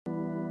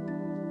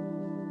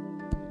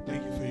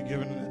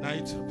giving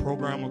tonight to the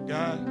program of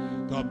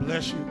God. God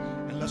bless you.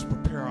 And let's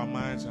prepare our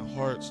minds and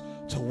hearts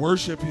to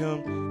worship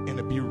him and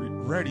to be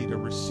ready to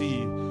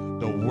receive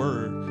the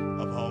word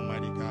of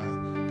Almighty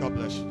God. God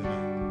bless you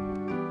tonight.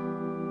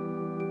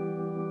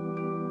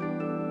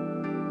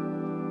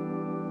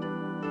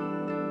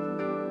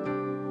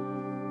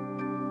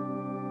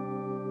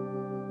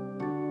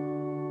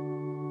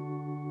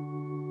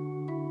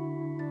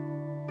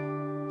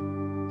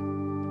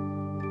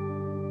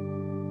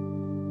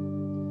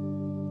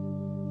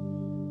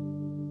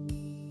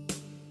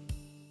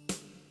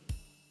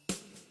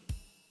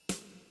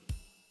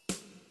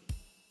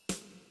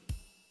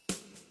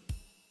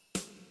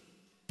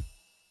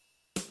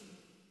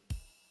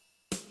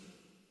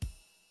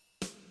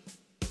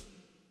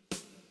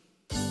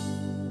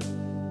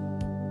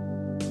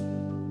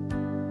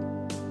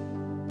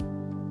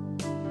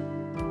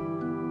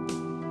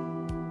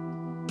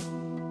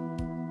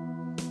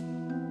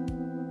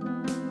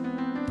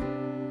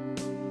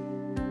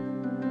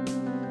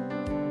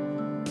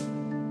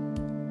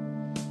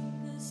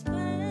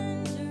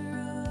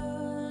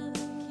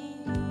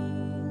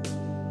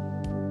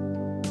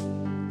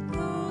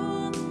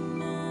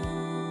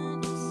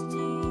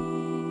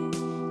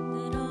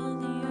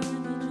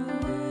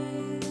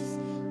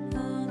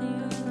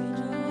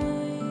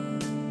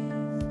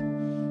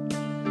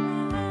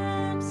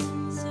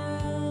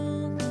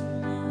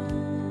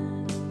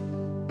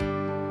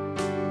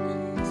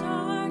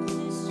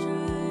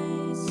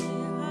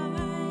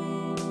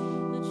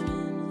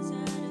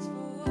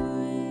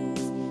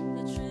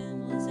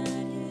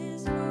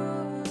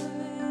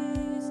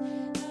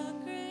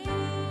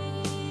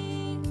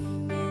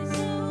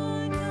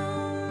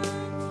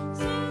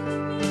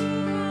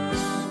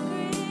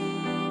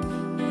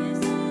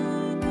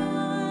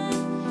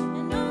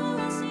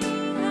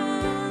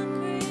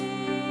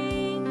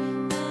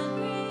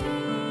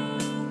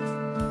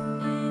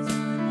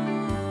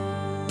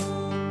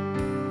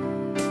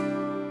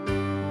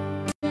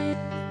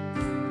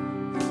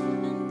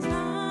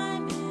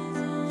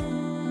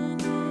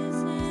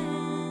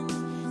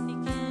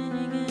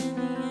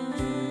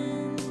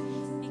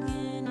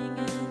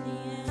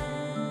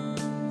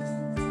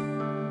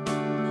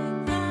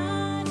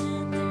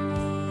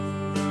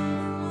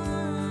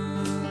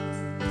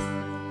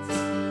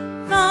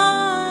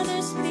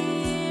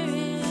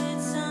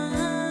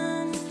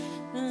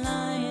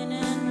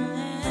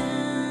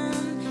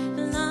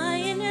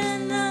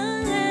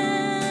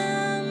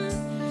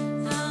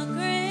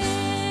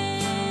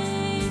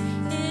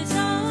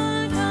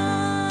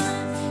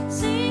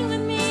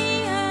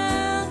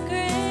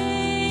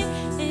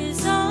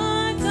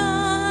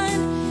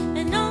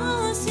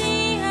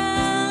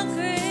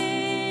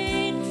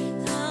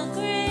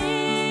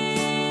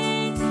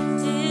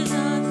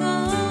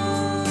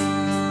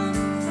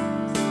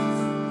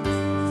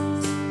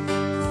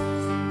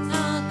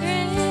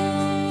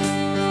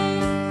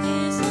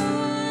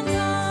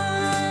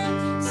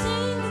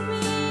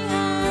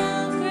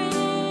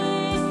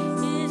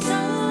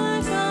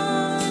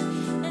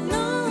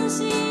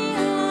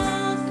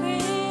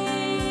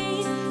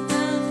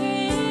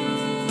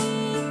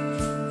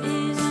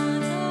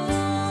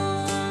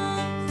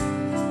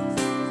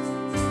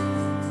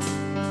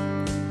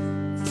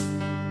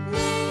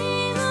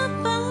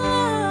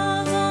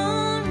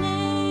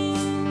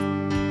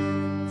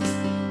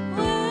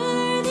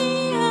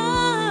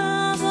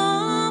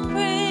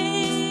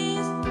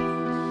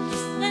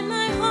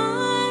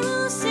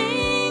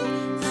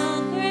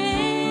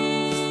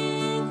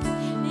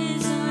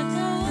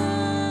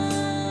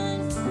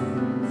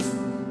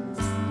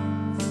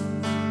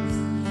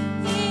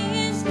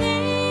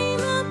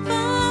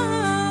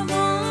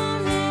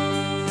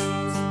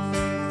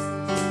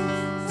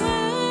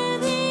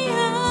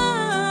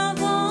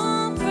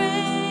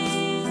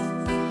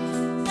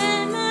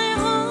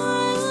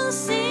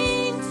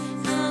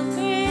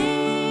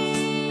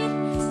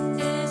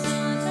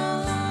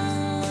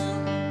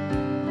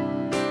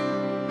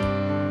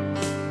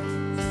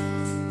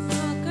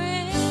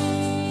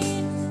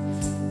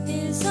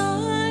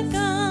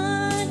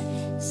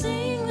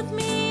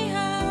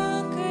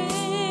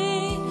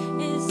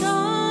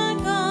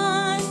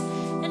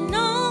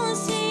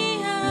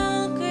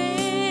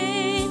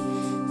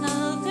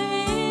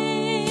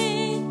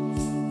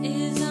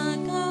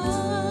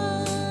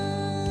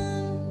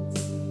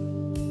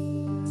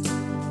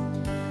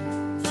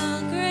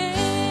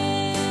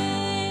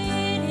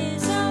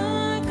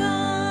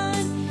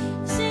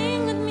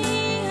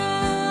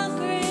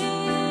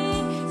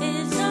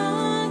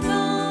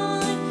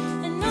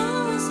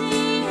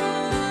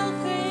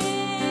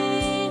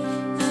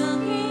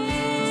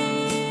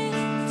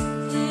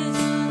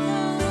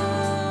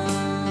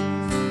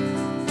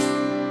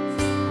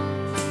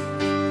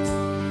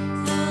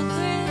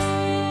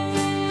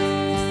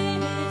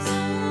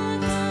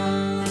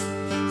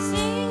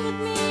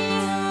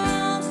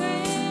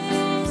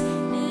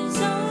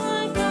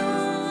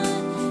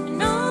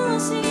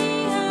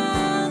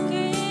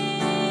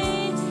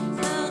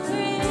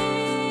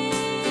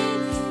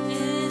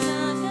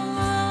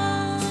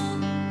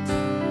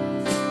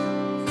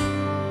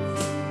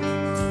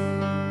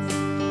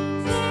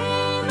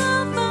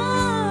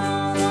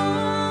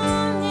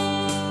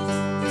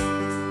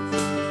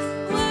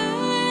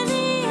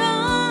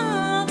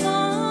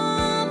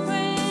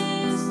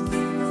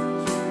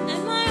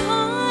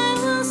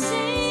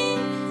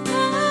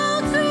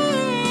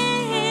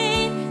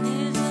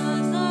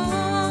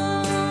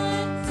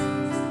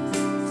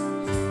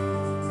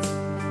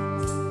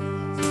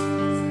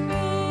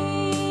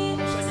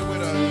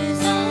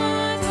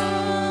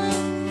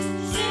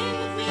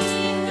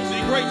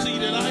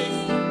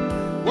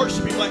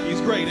 Worship him like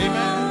he's great.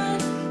 Amen.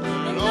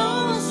 And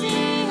all will see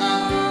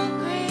how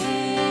great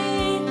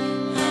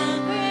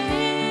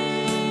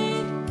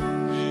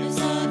is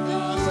our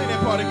God. Sing that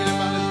part again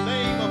about his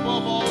name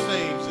above all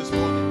names this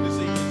morning. This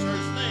evening,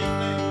 church.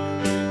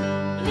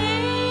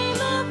 Name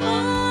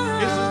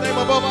above. Is his name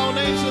above all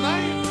names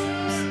tonight?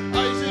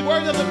 Is he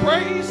worthy of the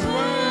praise?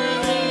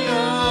 Worthy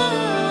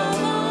of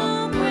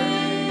the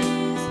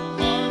praise.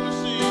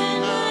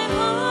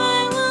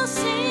 I will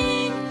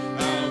sing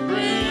how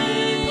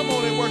great. Come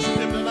on and worship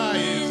him tonight.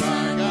 Is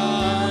our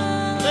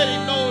God. Let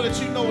him know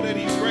that you know that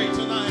he's great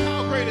tonight.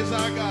 How great is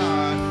our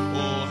God?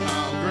 Oh,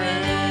 how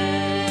great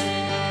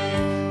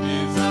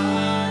is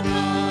our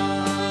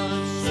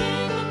God.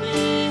 Sing with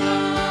me,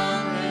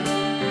 how great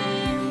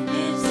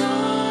is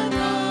our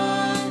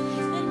God.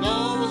 And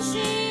all will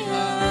see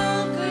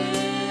how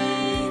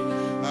great,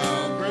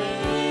 how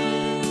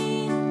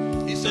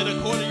great. He said,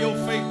 according to your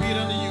faith be it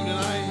unto you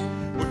tonight.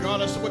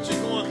 Regardless of what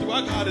you're going through,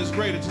 our God is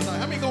greater tonight.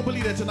 How many gonna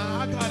believe that tonight?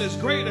 Our God is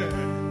greater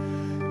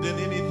than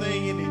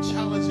anything, any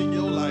challenge in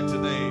your life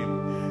today.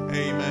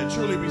 Amen.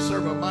 Truly we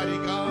serve a mighty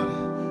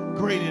God,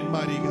 great and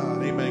mighty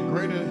God. Amen.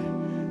 Greater,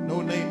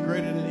 no name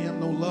greater than him,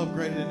 no love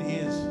greater than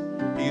his.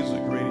 He is a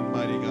great and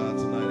mighty God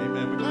tonight.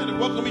 Amen. We're glad to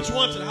welcome each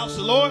one to the house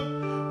of the Lord.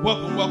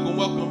 Welcome, welcome,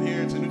 welcome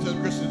here to New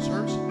Testament Christian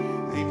Church.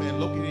 Amen.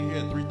 Located here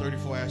at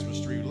 334 Ashford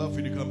Street. We'd love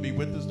for you to come be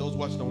with us. Those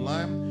watching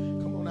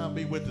online, come on out and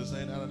be with us.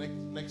 And our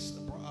next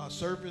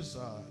service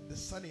this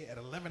Sunday at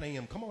 11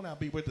 a.m. Come on out,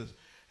 be with us.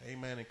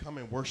 Amen. And come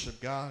and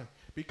worship God.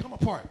 Become a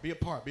part. Be a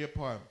part. Be a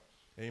part.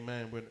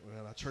 Amen. With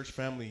our church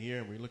family here,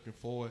 and we're looking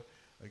forward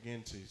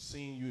again to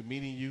seeing you,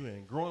 meeting you,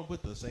 and growing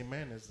with us.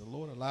 Amen. As the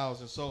Lord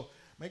allows. And so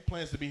make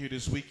plans to be here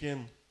this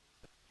weekend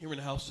here in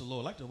the house of the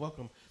Lord. I'd like to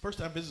welcome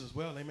first-time visitors as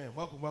well. Amen.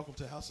 Welcome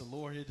to the house of the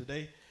Lord here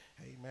today.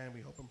 Amen.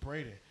 We hope and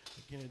pray that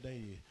again today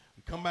you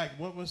come back.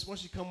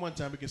 Once you come one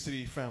time, we can see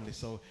your family.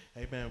 So,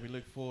 amen. We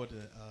look forward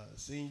to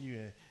seeing you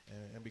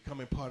and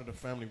becoming part of the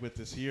family with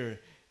us here.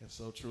 And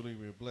so truly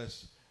we're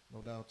blessed,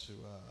 no doubt, to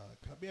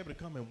be able to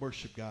come and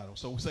worship God.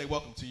 So we say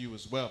welcome to you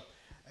as well.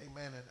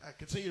 Amen. And I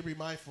continue to be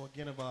mindful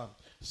again of our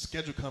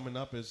schedule coming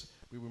up, as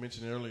we were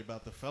mentioning earlier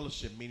about the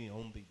fellowship meeting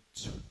on the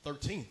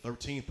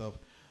 13th of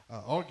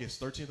August.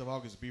 13th of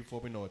August, before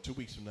we know it, 2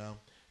 weeks from now.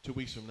 2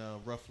 weeks from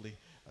now, roughly.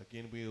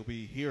 Again, we'll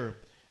be here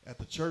at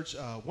the church,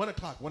 1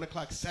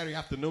 o'clock Saturday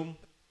afternoon.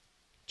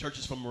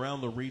 Churches from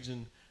around the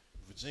region,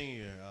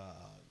 Virginia,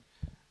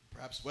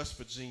 perhaps West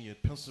Virginia,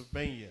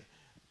 Pennsylvania,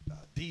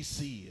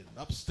 D.C., and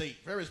upstate,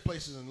 various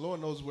places, and Lord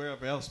knows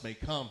wherever else may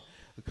come,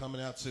 are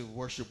coming out to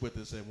worship with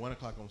us at 1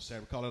 o'clock on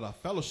Saturday. We call it our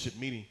fellowship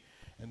meeting.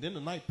 And then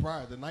the night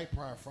prior,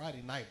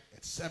 Friday night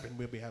at 7,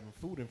 we'll be having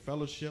food and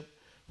fellowship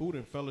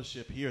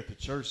here at the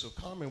church. So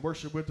come and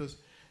worship with us.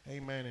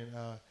 Amen. And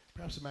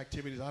perhaps some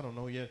activities, I don't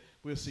know yet.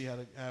 We'll see how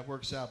it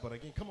works out. But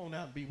again, come on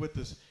out and be with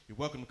us. You're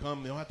welcome to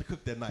come. You don't have to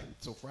cook that night.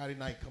 So Friday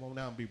night, come on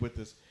out and be with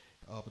us.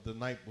 But the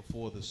night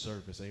before the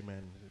service,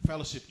 amen.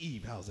 Fellowship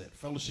Eve, how's that?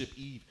 Fellowship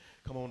Eve,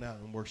 come on out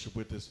and worship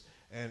with us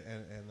and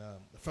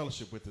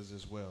fellowship with us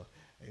as well.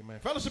 Amen.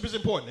 Fellowship is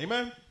important,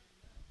 amen.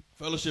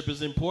 Fellowship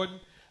is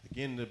important.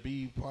 Again, to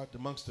be part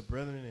amongst the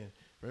brethren and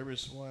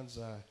various ones,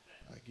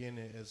 again,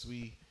 as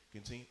we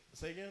continue.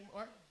 Say again,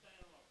 Mark?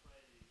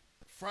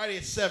 Friday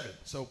at 7.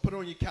 So put it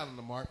on your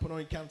calendar, Mark. Put it on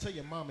your calendar. Tell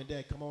your mom and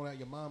dad, come on out.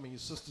 Your mom and your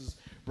sisters,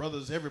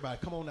 brothers, everybody,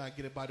 come on out and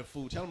get it by the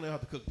food. Tell them they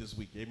have to cook this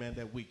week. Amen,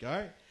 that week, all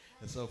right?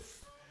 And so,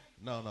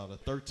 the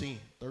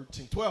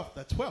 12th,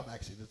 that's 12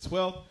 actually, the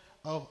 12th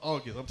of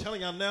August. I'm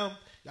telling y'all now,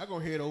 y'all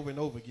going to hear it over and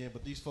over again,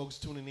 but these folks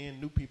tuning in,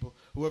 new people,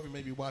 whoever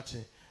may be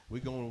watching,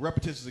 we're going,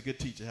 repetition is a good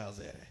teacher. How's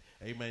that?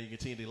 Amen. You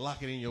continue to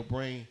lock it in your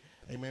brain.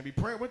 Amen. Be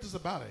praying with us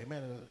about it.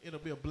 Amen. It'll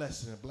be a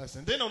blessing,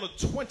 And then on the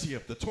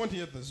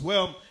 20th as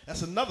well,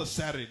 that's another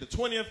Saturday. The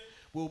 20th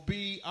will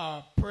be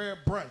our prayer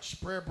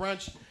brunch. Prayer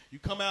brunch. You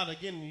come out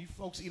again, you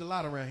folks eat a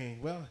lot around here.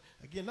 Well,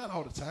 again, not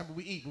all the time, but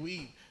we eat.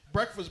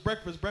 Breakfast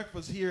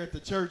here at the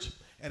church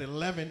at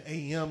 11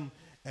 a.m.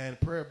 and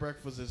prayer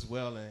breakfast as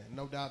well. And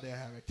no doubt they'll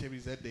have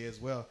activities that day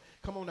as well.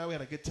 Come on now. We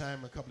had a good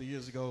time a couple of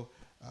years ago,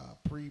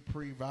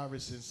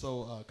 pre-virus. And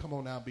so come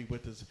on now and be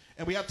with us.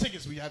 And we have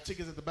tickets. We have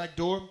tickets at the back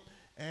door.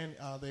 And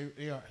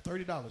they are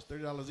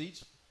 $30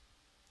 each.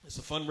 It's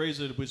a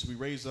fundraiser in which we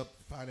raise up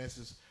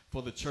finances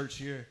for the church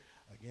here.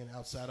 Again,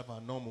 outside of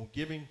our normal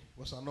giving.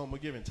 What's our normal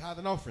giving? Tithe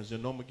and offerings, your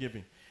normal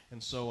giving.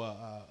 And so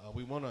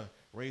we want to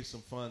raise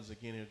some funds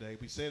again here today.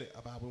 We said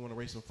we want to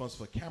raise some funds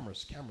for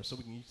cameras, so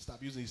we can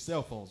stop using these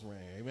cell phones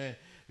around here. Amen.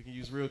 We can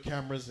use real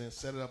cameras and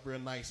set it up real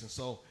nice. And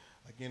so,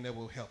 again, that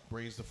will help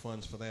raise the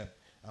funds for that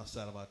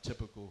outside of our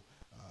typical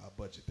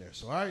budget there.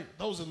 So, all right,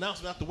 those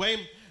announcements out the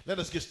way. Let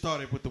us get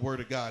started with the word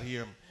of God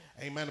here.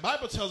 Amen. The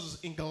Bible tells us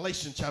in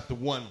Galatians chapter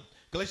 1.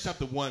 I'll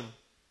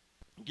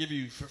give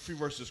you a few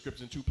verses of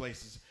scripture in 2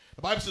 places.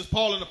 The Bible says,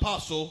 Paul, an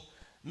apostle,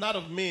 not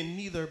of men,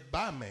 neither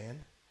by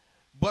man,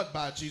 but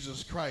by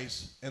Jesus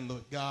Christ and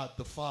the God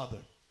the Father,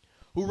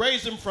 who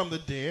raised him from the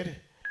dead,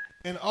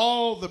 and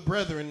all the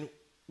brethren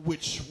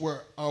which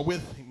are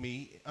with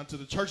me unto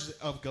the churches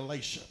of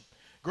Galatia.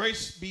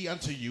 Grace be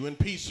unto you and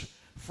peace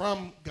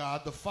from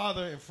God the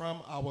Father and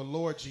from our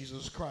Lord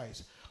Jesus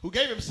Christ, who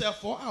gave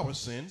himself for our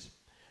sins,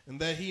 and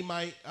that he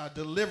might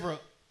deliver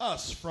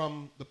us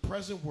from the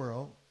present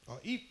world, or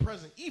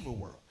present evil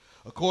world,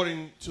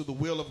 according to the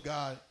will of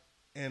God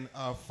and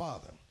our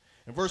Father.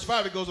 In verse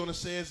 5 it goes on and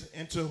says,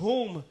 and to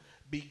whom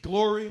be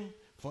glory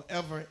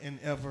forever and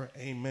ever.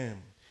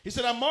 Amen. He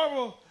said, I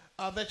marvel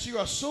that you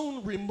are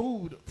soon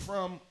removed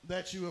from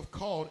that you have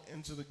called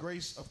into the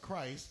grace of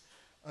Christ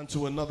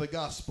unto another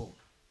gospel.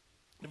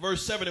 In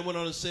verse 7 it went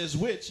on and says,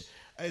 which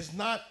is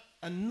not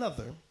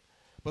another,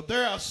 but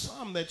there are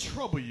some that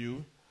trouble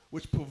you,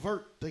 which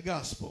pervert the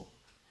gospel.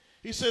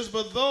 He says,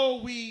 but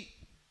though we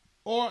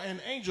or an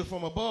angel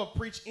from above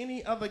preach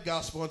any other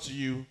gospel unto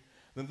you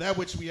than that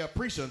which we have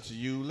preached unto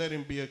you, let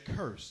him be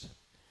accursed.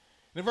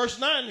 And in verse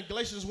 9, in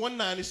Galatians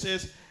 1:9, it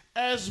says,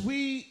 as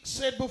we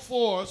said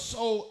before,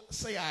 so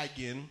say I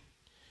again,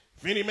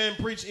 if any man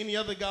preach any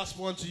other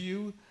gospel unto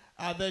you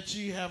that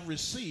ye have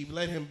received,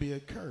 let him be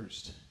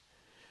accursed.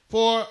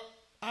 For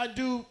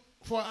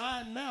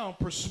I now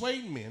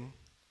persuade men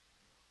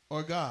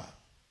or God.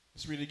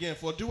 Let's read it again.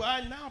 For do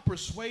I now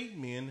persuade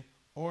men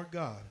or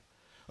God?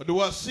 Or do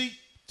I seek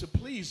to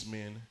please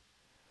men?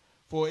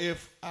 For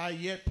if I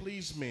yet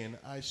please men,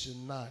 I should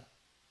not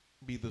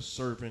be the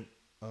servant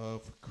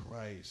of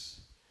Christ.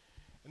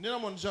 And then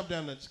I'm going to jump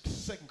down to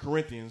 2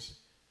 Corinthians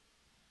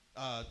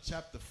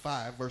chapter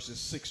 5, verses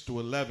 6 to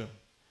 11.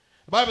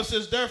 The Bible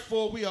says,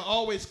 therefore we are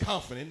always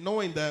confident,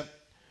 knowing that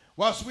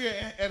whilst we are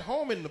at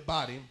home in the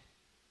body,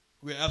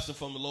 we are absent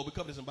from the Lord. We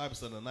covered this in Bible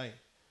study tonight.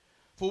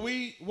 For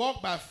we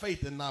walk by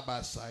faith and not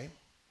by sight.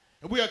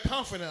 And we are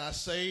confident, I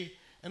say,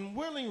 and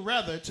willing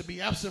rather to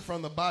be absent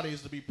from the body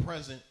is to be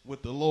present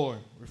with the Lord,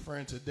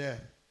 referring to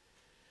death.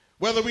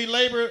 Whether we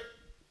labor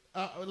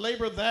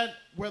that,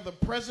 whether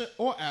present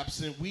or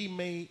absent, we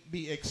may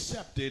be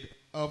accepted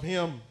of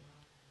him.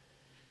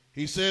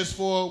 He says,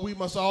 for we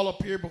must all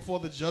appear before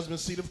the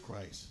judgment seat of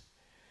Christ,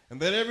 and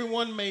that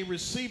everyone may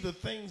receive the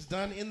things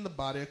done in the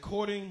body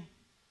according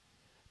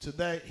to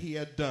that he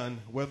had done,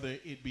 whether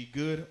it be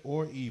good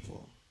or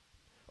evil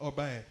or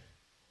bad.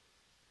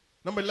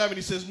 Number 11,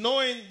 he says,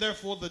 knowing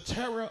therefore the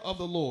terror of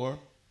the Lord,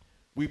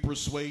 we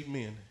persuade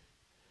men.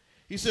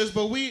 He says,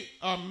 but we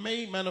are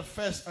made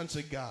manifest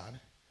unto God.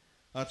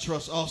 Our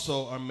trusts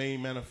also are made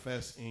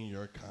manifest in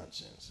your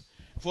conscience.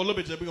 For a little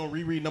bit, we're going to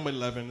reread number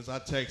 11 as our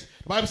text.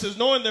 The Bible says,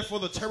 knowing therefore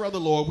the terror of the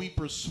Lord, we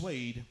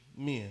persuade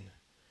men.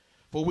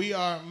 For we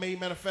are made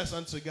manifest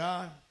unto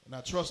God, and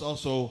our trusts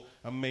also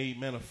are made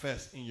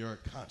manifest in your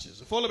conscience.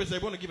 And for a little bit, we're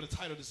going to give it a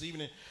title this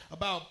evening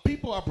about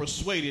people are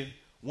persuaded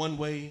one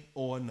way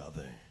or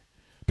another.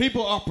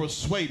 People are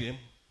persuaded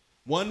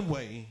one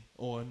way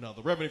or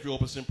another. Reverend, if you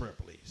open us in prayer,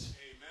 please.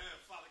 Amen.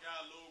 Father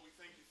God, Lord, we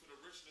thank you for the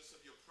richness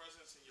of your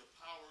presence and your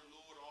power,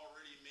 Lord,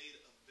 already made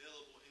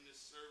available in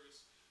this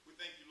service. We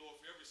thank you, Lord,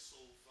 for every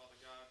soul, Father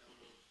God,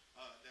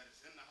 that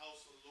is in the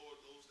house of the Lord,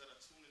 those that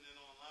are tuning in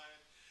online.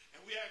 And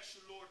we ask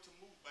you, Lord, to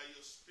move by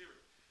your spirit.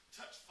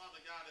 Touch,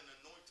 Father God, and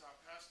anoint our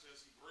pastor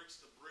as he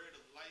breaks the bread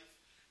of life.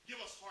 Give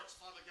us hearts,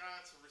 Father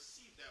God, to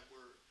receive that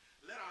word.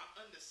 Let our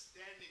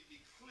understanding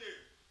be clear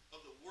of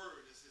the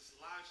word as it's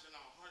lodged in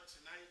our heart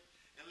tonight,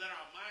 and let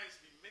our minds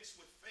be mixed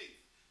with faith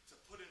to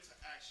put into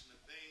action the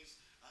things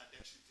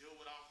that you deal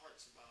with our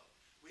hearts about.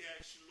 We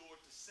ask you,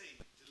 Lord, to save,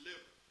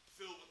 deliver,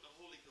 fill with the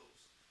Holy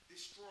Ghost,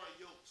 destroy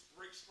yokes,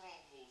 break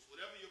strongholds,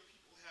 whatever your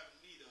people have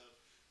need of,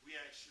 we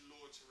ask you,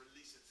 Lord, to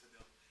release it to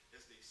them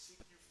as they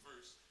seek you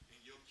first in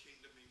your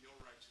kingdom and your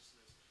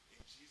righteousness. In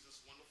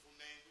Jesus' wonderful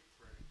name we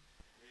pray.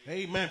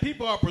 Amen.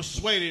 People are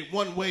persuaded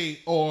one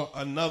way or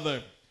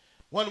another.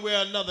 One way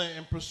or another.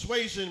 And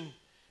persuasion,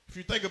 if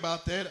you think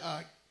about that,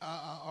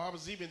 I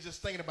was even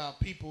just thinking about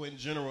people in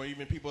general,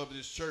 even people of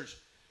this church.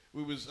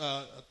 We was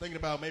thinking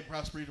about maybe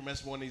Prosperity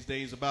message one of these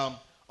days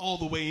about all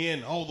the way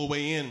in, all the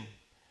way in.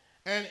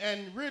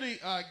 And really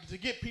to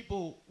get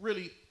people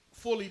really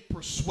fully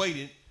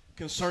persuaded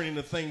concerning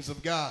the things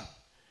of God.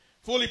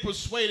 Fully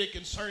persuaded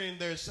concerning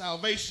their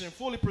salvation.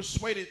 Fully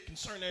persuaded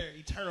concerning their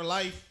eternal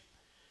life.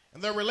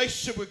 And their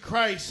relationship with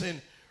Christ.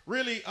 And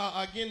really,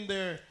 again,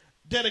 their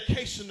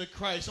dedication to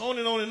Christ, on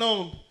and on and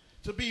on,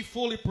 to be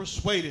fully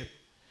persuaded.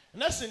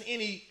 And that's in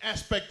any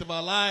aspect of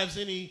our lives,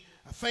 any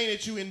thing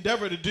that you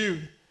endeavor to do.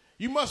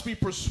 You must be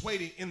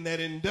persuaded in that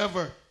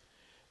endeavor.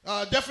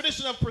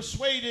 Definition of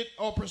persuaded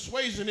or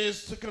persuasion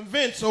is to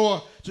convince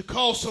or to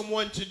cause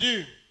someone to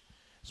do.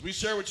 As we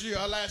shared with you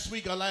last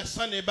week or last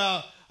Sunday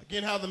about,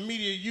 again, how the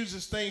media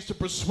uses things to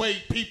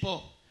persuade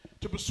people,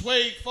 to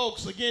persuade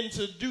folks, again,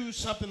 to do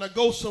something or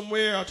go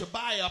somewhere or to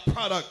buy a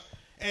product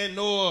and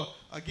or,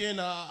 again,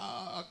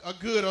 a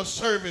good or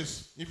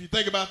service, if you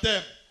think about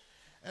that.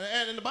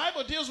 And the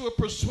Bible deals with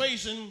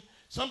persuasion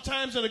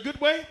sometimes in a good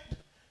way,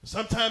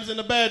 sometimes in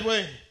a bad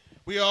way.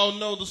 We all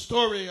know the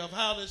story of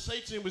how that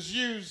Satan was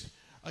used.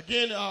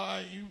 Again,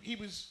 he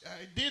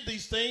did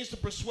these things to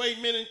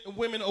persuade men and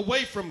women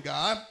away from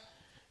God.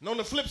 And on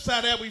the flip side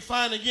of that, we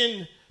find,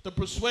 again, the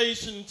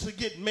persuasion to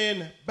get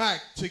men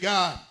back to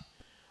God.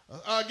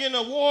 Again,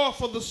 a war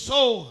for the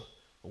soul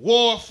a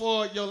war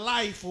for your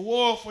life, a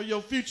war for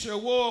your future, a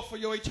war for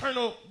your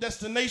eternal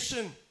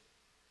destination.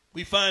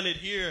 We find it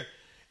here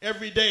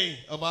every day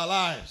of our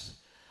lives.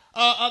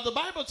 The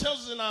Bible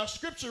tells us in our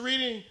scripture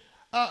reading,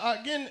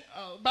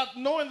 about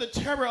knowing the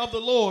terror of the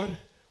Lord,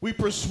 we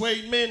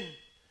persuade men.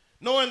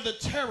 Knowing the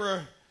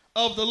terror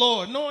of the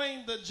Lord,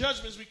 knowing the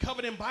judgments we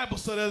covered in Bible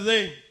study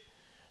today,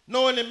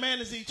 knowing that man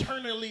is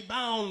eternally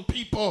bound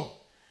people.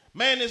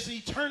 Man is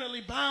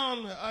eternally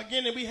bound,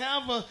 again, and we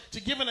have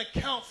to give an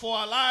account for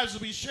our lives.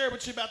 We shared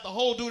with you about the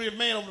whole duty of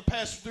man over the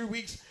past 3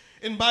 weeks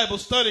in Bible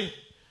study.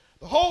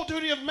 The whole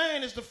duty of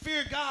man is to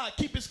fear God,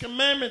 keep his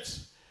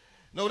commandments,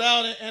 no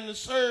doubt, and to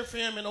serve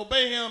him and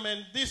obey him,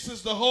 and this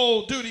is the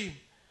whole duty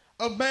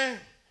of man.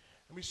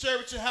 And we share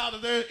with you how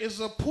that there is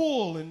a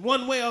pull in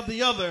one way or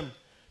the other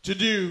to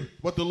do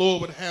what the Lord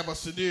would have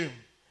us to do.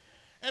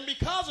 And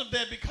because of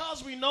that,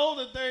 because we know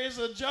that there is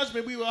a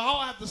judgment, we will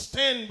all have to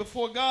stand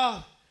before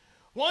God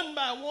one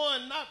by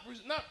one,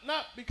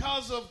 not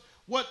because of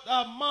what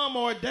our mom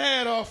or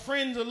dad or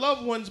friends or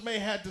loved ones may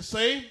have to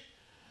say,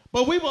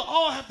 but we will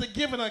all have to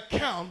give an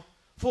account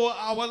for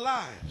our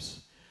lives.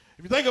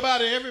 If you think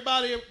about it,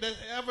 everybody that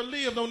ever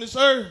lived on this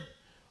earth,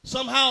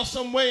 somehow,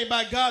 some way,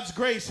 by God's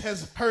grace,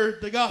 has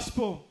heard the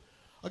gospel,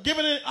 or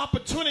given an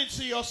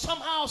opportunity, or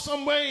somehow,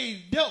 some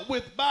way, dealt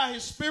with by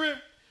his spirit,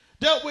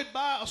 dealt with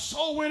by a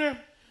soul winner,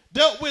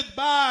 dealt with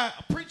by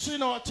a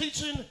preaching or a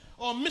teaching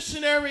or a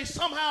missionary.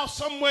 Somehow,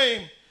 some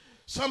way,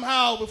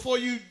 somehow, before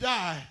you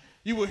die,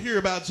 you will hear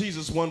about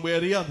Jesus one way or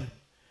the other.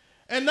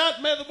 And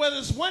not matter whether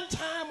it's one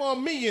time or a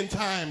million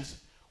times,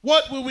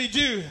 what will we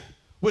do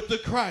with the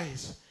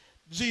Christ,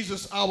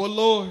 Jesus our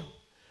Lord?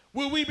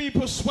 Will we be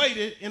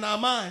persuaded in our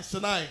minds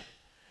tonight?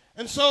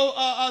 And so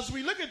as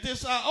we look at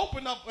this, I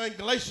open up in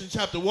Galatians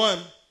chapter 1,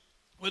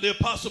 where the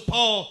Apostle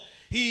Paul,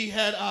 he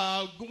had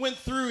went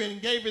through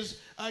and gave his,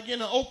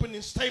 again, an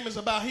opening statements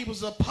about he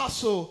was an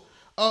apostle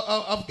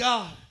of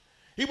God.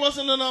 He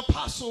wasn't an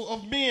apostle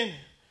of men.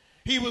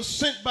 He was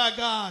sent by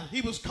God.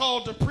 He was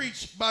called to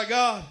preach by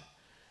God.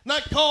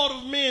 Not called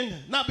of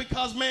men, not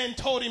because man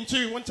told him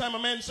to. One time a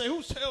man said,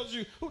 who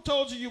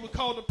told you you were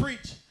called to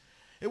preach?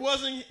 It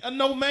wasn't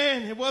no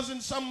man. It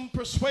wasn't some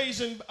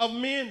persuasion of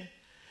men.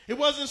 It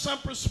wasn't some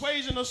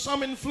persuasion or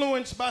some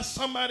influence by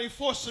somebody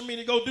forcing me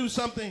to go do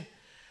something.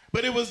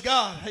 But it was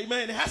God.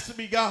 Amen. It has to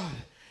be God.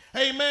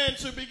 Amen.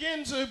 To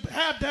begin to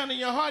have down in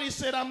your heart, he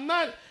said,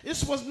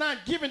 this was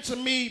not given to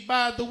me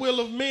by the will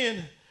of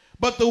men,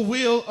 but the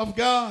will of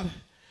God.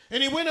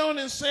 And he went on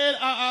and said,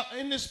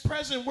 in this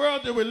present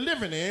world that we're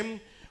living in,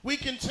 we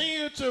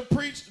continue to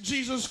preach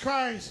Jesus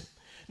Christ.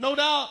 No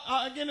doubt,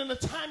 again, in the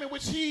time in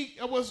which he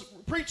was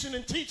preaching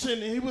and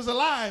teaching, and he was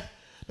alive,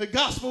 the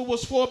gospel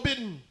was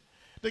forbidden.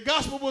 The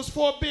gospel was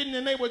forbidden,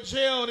 and they were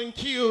jailed and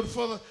killed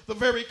for the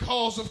very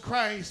cause of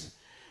Christ.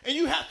 And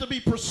you have to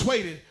be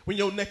persuaded when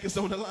your neck is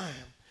on the line.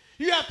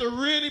 You have to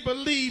really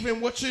believe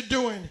in what you're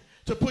doing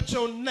to put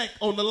your neck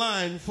on the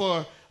line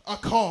for a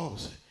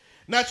cause.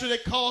 Naturally,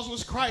 that cause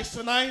was Christ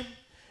tonight.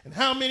 And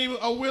how many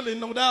are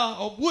willing, no doubt,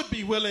 or would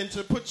be willing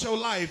to put your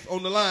life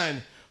on the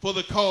line for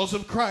the cause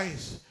of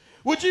Christ?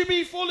 Would you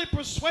be fully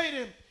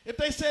persuaded if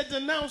they said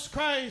denounce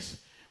Christ?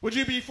 Would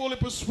you be fully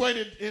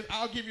persuaded if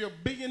I'll give you $1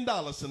 billion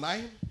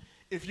tonight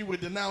if you would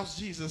denounce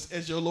Jesus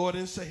as your Lord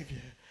and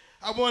Savior?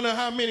 I wonder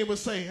how many would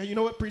say, hey, you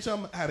know what, preacher,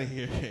 I'm out of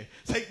here.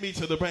 Take me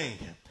to the bank.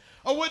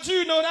 Or would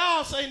you, no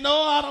doubt, say,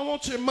 no, I don't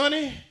want your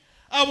money.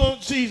 I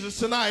want Jesus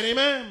tonight.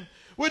 Amen.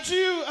 Would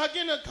you,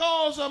 again,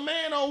 cause a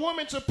man or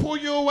woman to pull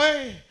you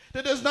away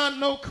that does not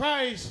know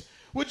Christ?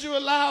 Would you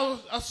allow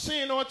a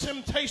sin or a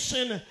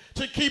temptation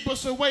to keep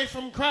us away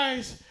from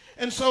Christ?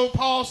 And so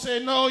Paul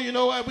said, no, you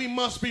know what? We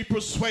must be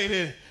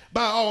persuaded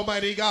by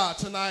Almighty God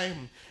tonight.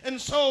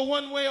 And so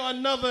one way or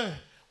another,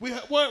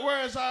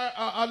 where is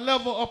our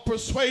level of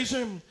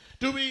persuasion?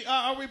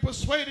 Are we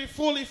persuaded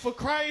fully for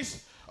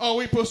Christ? Or are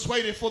we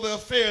persuaded for the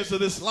affairs of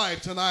this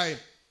life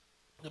tonight?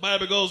 The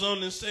Bible goes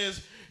on and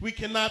says, we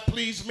cannot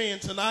please men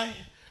tonight,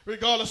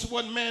 regardless of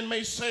what man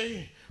may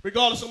say,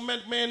 regardless of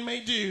what man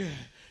may do.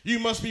 You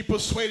must be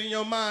persuaded in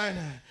your mind.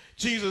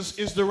 Jesus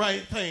is the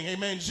right thing.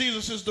 Amen.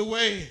 Jesus is the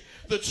way,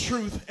 the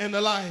truth, and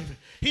the life.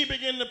 He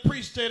began to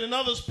preach that, and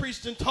others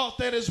preached and taught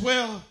that as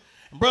well.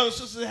 And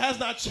brothers and sisters, it has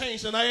not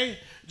changed tonight.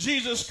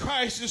 Jesus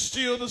Christ is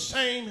still the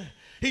same.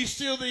 He's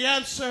still the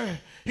answer.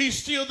 He's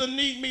still the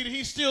need meter.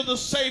 He's still the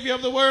Savior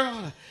of the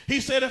world. He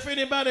said, if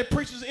anybody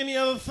preaches any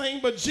other thing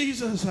but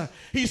Jesus,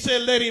 he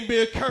said, let him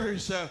be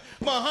accursed.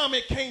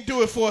 Muhammad can't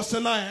do it for us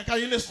tonight. Are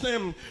you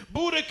listening?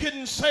 Buddha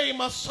couldn't save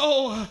my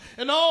soul.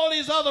 And all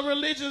these other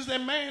religions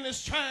that man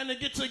is trying to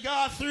get to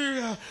God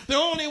through, the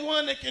only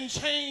one that can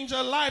change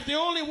a life, the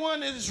only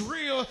one that is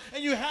real,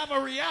 and you have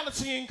a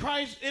reality in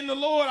Christ, in the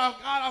Lord, our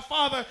God, our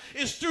Father,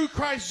 is through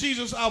Christ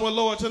Jesus, our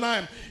Lord,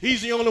 tonight.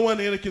 He's the only one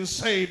that can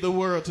save the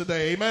world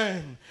today.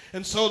 Amen.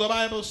 And so the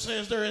Bible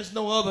says there is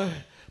no other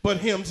but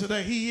him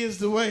today. He is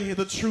the way,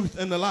 the truth,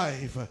 and the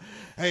life.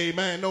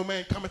 Amen. No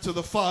man coming to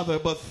the Father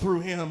but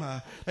through him.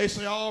 They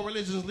say all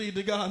religions lead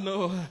to God.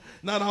 No,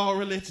 not all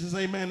religions.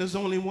 Amen. There's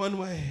only one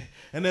way,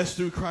 and that's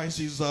through Christ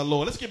Jesus our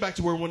Lord. Let's get back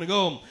to where we want to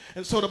go.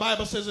 And so the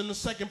Bible says in the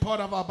second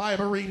part of our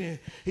Bible reading,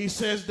 he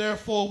says,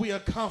 therefore we are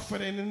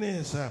confident in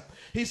this.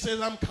 He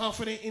says, I'm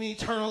confident in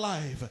eternal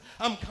life.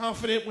 I'm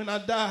confident when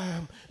I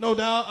die. No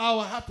doubt I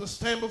will have to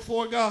stand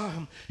before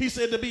God. He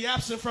said to be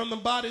absent from the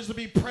body is to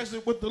be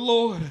present with the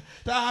Lord.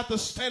 That I have to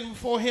stand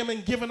before him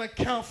and give an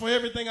account for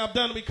everything I've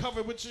done. We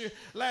covered with you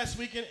last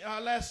week,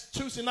 last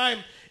Tuesday night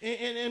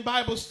in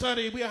Bible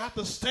study. We have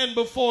to stand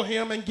before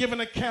him and give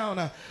an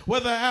account.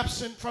 Whether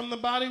absent from the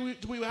body,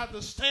 we have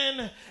to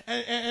stand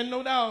and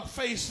no doubt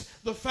face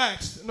the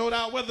facts. No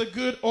doubt whether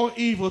good or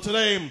evil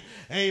today.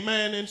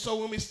 Amen. And so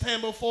when we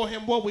stand before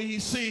him, what will he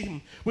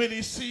see? Will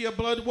he see a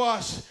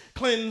blood-washed,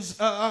 cleansed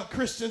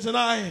Christians and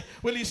I?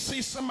 Will he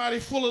see somebody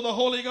full of the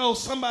Holy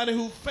Ghost? Somebody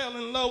who fell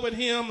in love with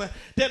him,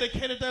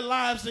 dedicated their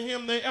lives to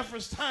him, their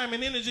efforts, time,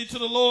 and energy to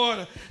the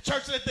Lord?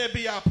 Church, let that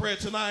be our prayer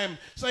tonight.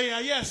 Say,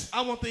 yes,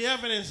 I want the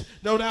evidence,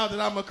 no doubt, that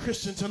I'm a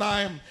Christian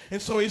tonight.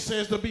 And so he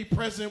says to be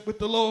present with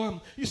the Lord.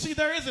 You see,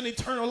 there is an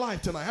eternal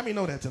life tonight. How many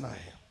know that tonight?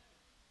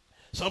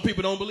 Some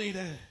people don't believe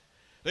that.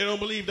 They don't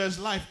believe there's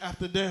life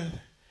after death.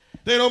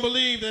 They don't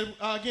believe that,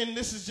 again,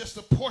 this is just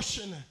a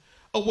portion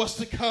of what's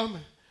to come.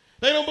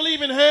 They don't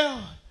believe in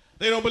hell.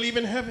 They don't believe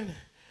in heaven.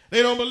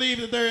 They don't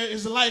believe that there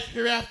is life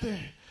hereafter.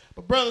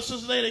 But brothers and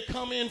sisters, they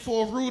come in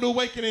for a rude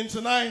awakening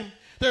tonight.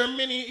 There are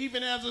many,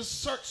 even as a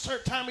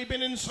certain time we've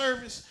been in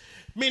service,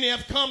 many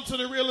have come to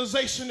the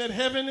realization that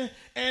heaven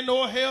and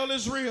or hell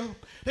is real.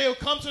 They have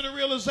come to the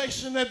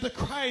realization that the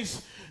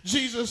Christ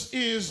Jesus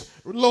is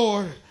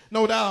Lord,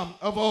 no doubt,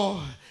 of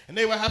all. And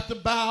they will have to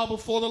bow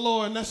before the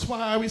Lord. And that's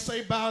why we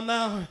say bow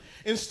now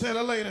instead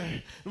of later.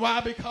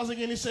 Why? Because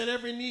again, he said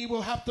every knee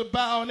will have to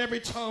bow and every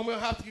tongue will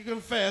have to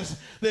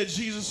confess that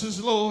Jesus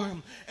is Lord.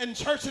 And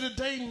church of the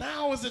day,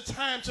 now is the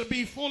time to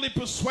be fully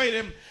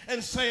persuaded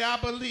and say, I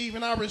believe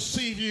and I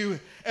receive you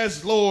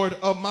as Lord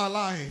of my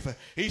life.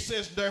 He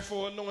says,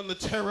 therefore, knowing the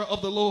terror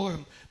of the Lord,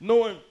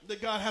 knowing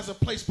that God has a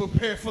place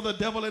prepared for the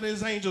devil and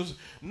his angels,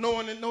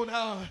 knowing that no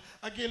doubt,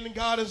 again,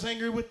 God is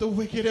angry with the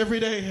wicked every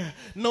day,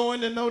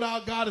 knowing that no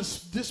doubt God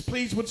is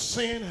displeased with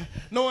sin,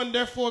 knowing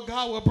therefore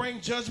God will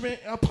bring judgment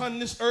upon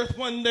this earth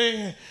one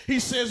day. He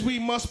says we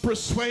must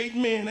persuade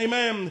men.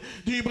 Amen.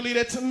 Do you believe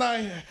that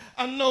tonight?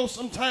 I know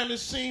sometimes it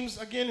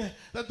seems, again,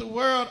 that the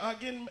world,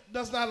 again,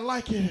 does not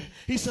like it.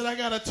 He said, I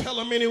got to tell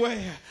them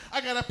anyway. I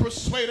got to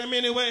persuade them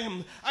anyway.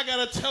 I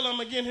got to tell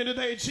them again here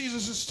today,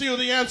 Jesus is still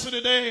the answer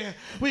today.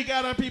 We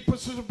got to be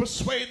to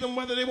persuade them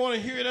whether they want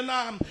to hear it or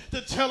not,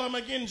 to tell them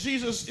again,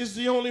 Jesus is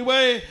the only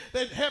way,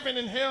 that heaven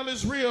and hell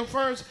is real.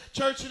 First,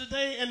 church of the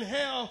day, and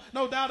hell,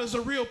 no doubt, is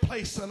a real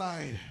place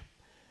tonight.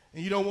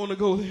 And you don't want to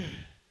go there.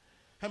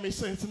 How many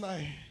say it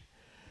tonight?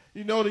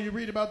 You know that you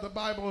read about the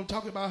Bible and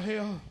talk about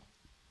hell.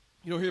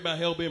 You don't hear about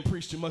hell being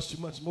preached too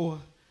much more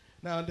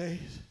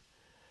nowadays.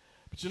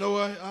 But you know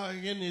what?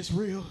 Again, it's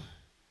real.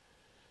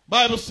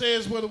 Bible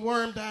says where the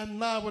worm died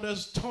not, where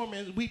there's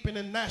torment, weeping,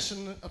 and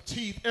gnashing of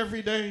teeth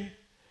every day.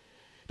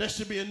 That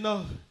should be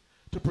enough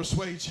to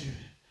persuade you.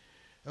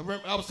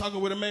 I was talking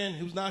with a man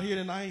who's not here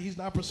tonight. He's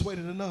not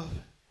persuaded enough.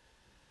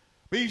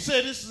 But he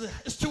said,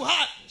 it's too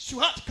hot. It's too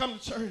hot to come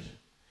to church.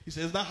 He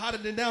said, it's not hotter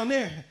than down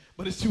there,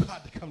 but it's too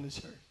hot to come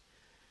to church.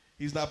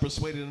 He's not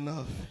persuaded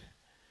enough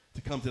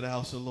to come to the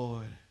house of the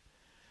Lord.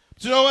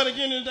 But you know what?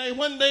 Again today,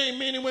 one day,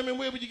 men and women,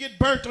 where you get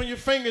burnt on your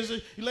fingers,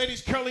 you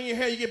ladies curling your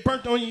hair, you get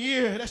burnt on your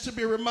ear. That should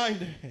be a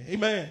reminder.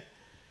 Amen.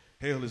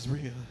 Hell is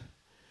real.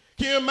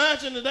 Can you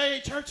imagine today,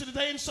 church of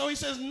today? And so he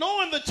says,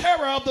 knowing the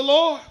terror of the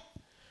Lord,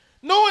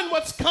 knowing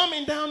what's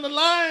coming down the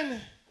line,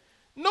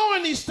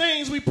 knowing these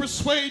things, we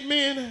persuade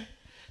men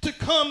to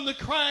come to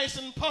Christ.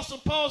 And Apostle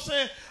Paul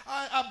said,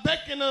 I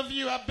beckon of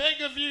you, I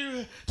beg of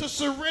you to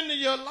surrender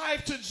your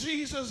life to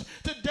Jesus,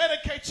 to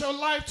dedicate your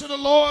life to the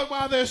Lord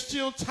while there's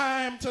still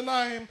time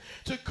tonight.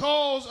 To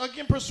cause,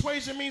 again,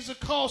 persuasion means to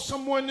cause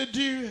someone to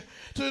do,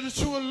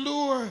 to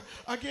allure,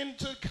 again,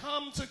 to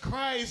come to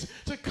Christ,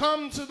 to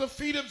come to the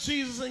feet of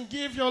Jesus and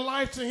give your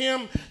life to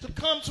him, to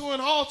come to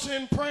an altar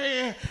in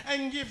prayer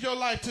and give your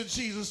life to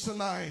Jesus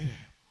tonight.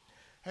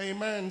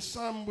 Amen.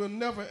 Some will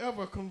never,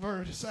 ever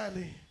convert,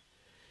 sadly.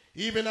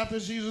 Even after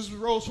Jesus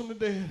rose from the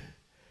dead,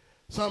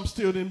 some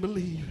still didn't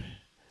believe.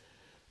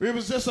 It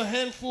was just a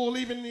handful,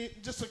 even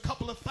just a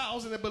couple of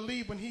thousand that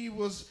believed when he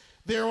was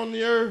there on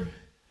the earth.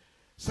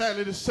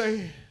 Sadly to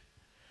say.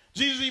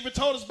 Jesus even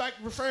told us,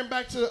 referring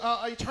back to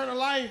eternal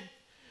life,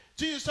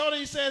 Jesus told us,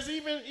 he says,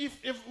 even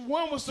if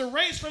one was to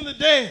raise from the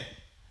dead,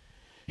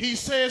 he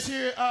says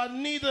here,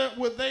 neither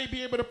would they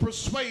be able to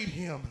persuade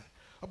him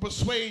or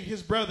persuade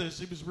his brothers.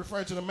 He was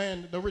referring to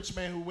the rich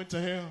man who went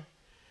to hell.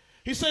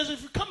 He says,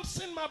 if you come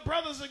send my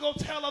brothers and go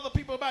tell other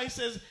people about it, he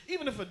says,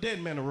 even if a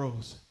dead man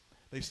arose,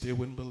 they still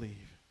wouldn't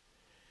believe.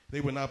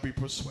 They would not be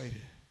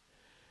persuaded.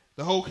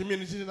 The whole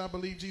community did not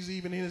believe Jesus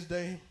even in his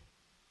day,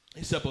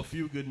 except a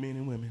few good men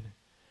and women.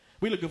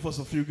 We're looking for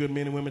some few good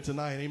men and women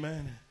tonight,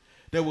 amen,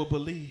 that will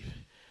believe,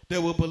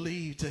 that will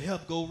believe, to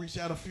help go reach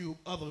out a few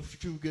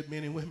good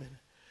men and women.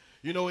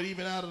 You know,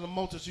 even out of the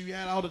multitude, you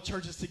add all the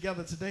churches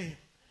together today.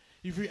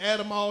 If you add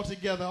them all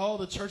together, all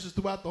the churches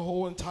throughout the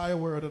whole entire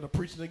world that are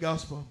preaching the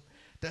gospel,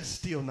 that's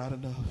still not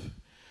enough.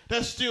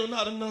 That's still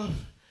not enough.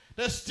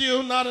 That's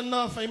still not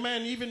enough,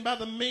 amen. Even by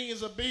the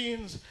millions of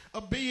beings,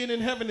 a being in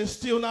heaven is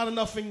still not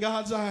enough in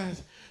God's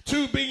eyes.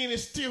 2 billion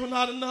is still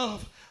not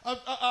enough.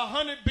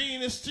 100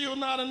 billion is still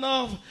not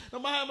enough. The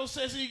Bible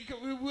says he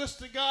wished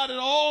to God that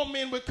all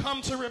men would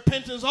come to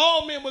repentance,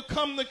 all men would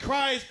come to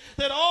Christ,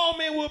 that all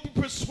men will be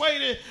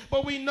persuaded.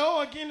 But we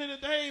know again in the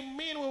day,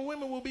 men and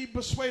women will be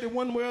persuaded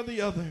one way or the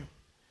other.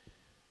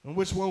 And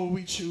which one will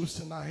we choose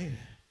tonight?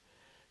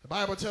 The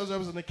Bible tells us there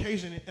was an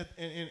occasion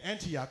in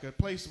Antioch, a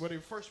place where they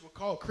first were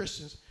called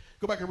Christians.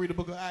 Go back and read the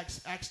book of Acts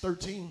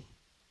 13.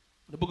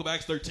 The book of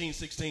Acts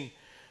 13:16.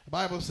 The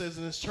Bible says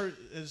in this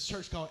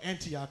church called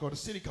Antioch, or the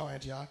city called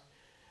Antioch,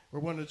 where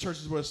one of the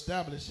churches were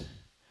established,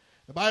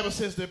 the Bible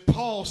says that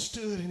Paul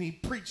stood and he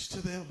preached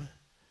to them.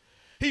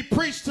 He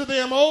preached to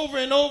them over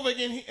and over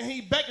again. And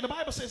the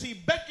Bible says he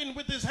beckoned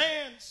with his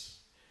hands.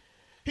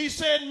 He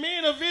said,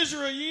 men of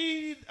Israel,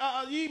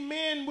 ye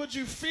men, would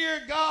you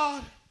fear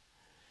God?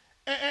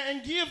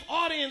 And give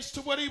audience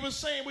to what he was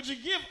saying. Would you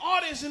give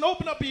audience and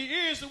open up your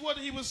ears to what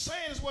he was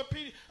saying? Is what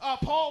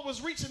Paul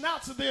was reaching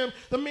out to them,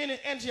 the men in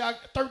Antioch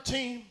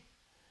 13.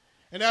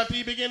 And after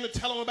he began to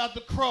tell them about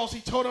the cross,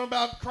 he told them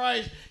about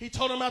Christ. He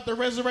told them about the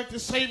resurrected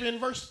Savior in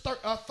verse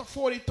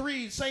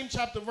 43, same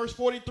chapter, verse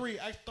 43,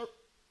 Acts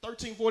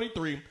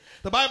 13:43.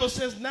 The Bible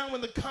says, now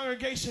when the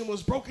congregation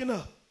was broken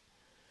up,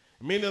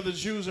 many of the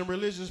Jews and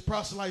religious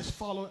proselytes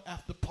followed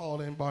after Paul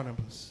and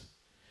Barnabas.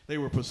 They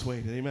were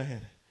persuaded,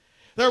 amen.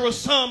 There were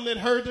some that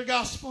heard the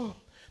gospel.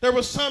 There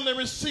were some that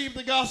received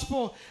the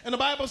gospel. And the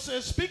Bible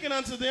says, speaking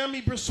unto them,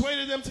 he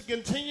persuaded them to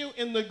continue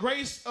in the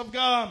grace of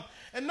God.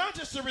 And not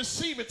just to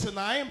receive it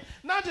tonight,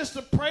 not just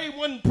to pray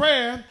one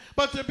prayer,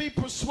 but to be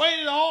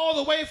persuaded all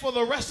the way for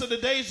the rest of the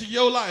days of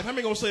your life. How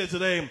many going to say it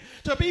today?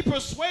 To be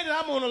persuaded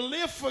I'm going to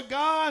live for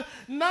God,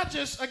 not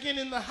just, again,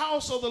 in the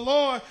house of the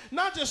Lord,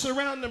 not just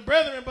around the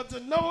brethren, but to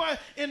know it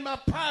in my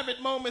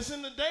private moments,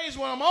 in the days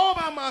when I'm all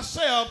by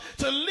myself,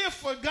 to live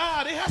for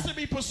God. It has to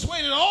be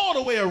persuaded all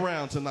the way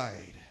around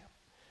tonight.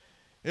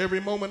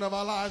 Every moment of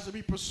our lives to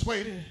be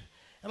persuaded.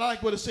 And I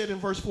like what it said in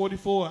verse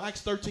 44,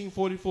 Acts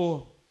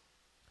 13:44.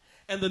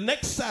 And the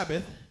next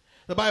Sabbath,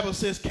 the Bible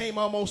says, came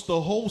almost the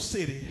whole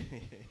city.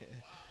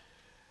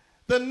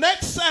 The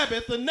next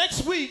Sabbath, the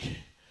next week,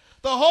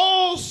 the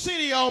whole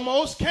city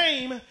almost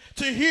came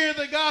to hear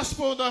the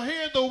gospel, to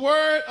hear the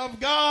word of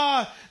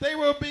God. They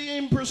were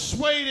being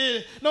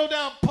persuaded. No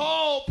doubt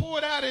Paul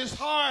poured out his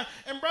heart.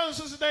 And brothers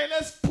and sisters, today,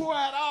 let's pour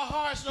out our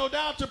hearts, no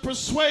doubt, to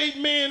persuade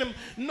men,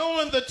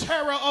 knowing the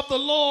terror of the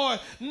Lord,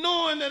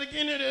 knowing that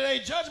again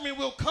today, judgment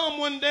will come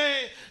one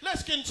day.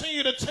 Let's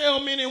continue to tell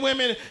men and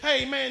women,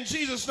 hey, man,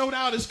 Jesus, no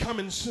doubt, is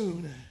coming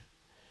soon.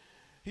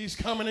 He's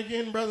coming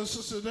again, brothers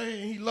and sisters, today.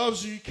 He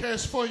loves you. He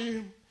cares for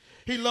you.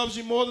 He loves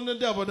you more than the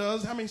devil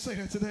does. How many say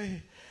that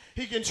today?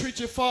 He can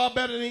treat you far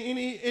better than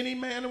any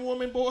man and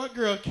woman, boy or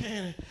girl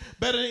can.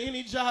 Better than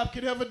any job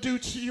could ever do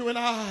to you and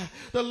I.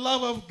 The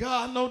love of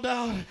God, no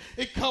doubt,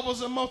 it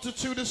covers a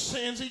multitude of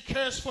sins. He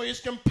cares for you. His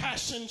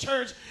compassion,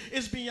 church,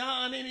 is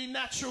beyond any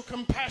natural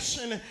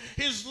compassion.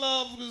 His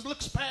love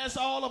looks past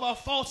all of our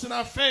faults and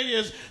our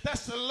failures.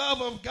 That's the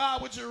love of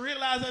God. Would you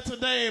realize that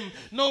today?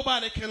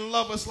 Nobody can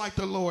love us like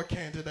the Lord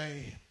can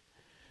today.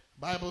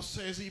 Bible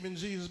says even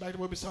Jesus, back to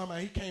what we saw about,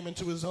 he came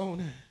into his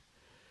own,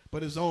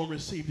 but his own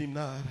received him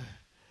not.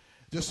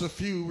 Just a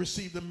few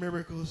received the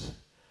miracles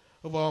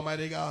of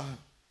Almighty God.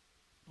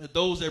 But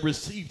those that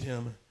received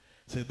him,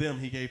 to them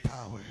he gave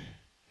power.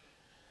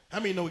 How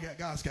many know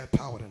God's got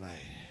power tonight?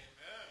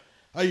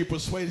 Amen. Are you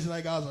persuaded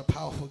tonight God's a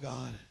powerful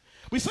God?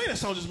 We sang that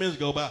song just minutes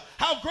ago about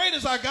how great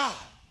is our God.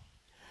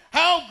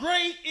 How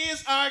great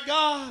is our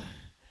God.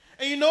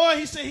 And you know what?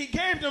 He said he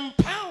gave them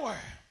power.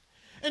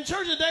 In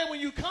church today, when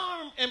you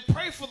come and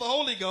pray for the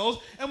Holy Ghost,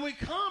 and we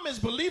come as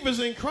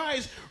believers in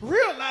Christ,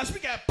 realize we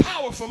got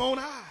power from on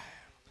high.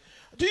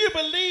 Do you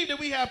believe that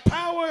we have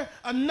power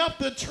enough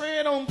to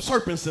tread on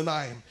serpents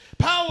tonight?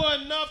 Power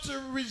enough to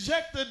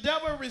reject the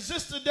devil,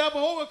 resist the devil,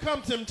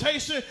 overcome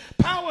temptation.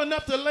 Power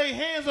enough to lay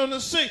hands on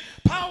the sick.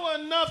 Power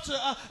enough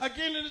to,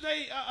 again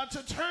today,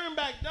 to turn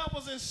back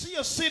devils and see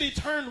a city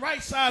turn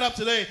right side up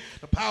today.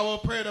 The power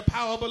of prayer, the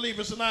power of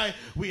believers tonight.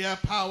 We have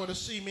power to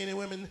see men and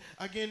women,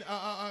 again,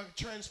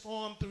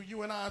 transformed through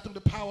you and I, through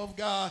the power of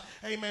God.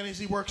 Amen, as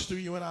he works through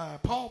you and I.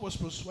 Paul was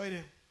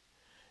persuaded.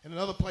 In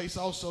another place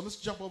also, let's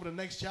jump over to the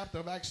next chapter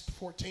of Acts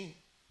 14.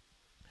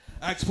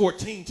 Acts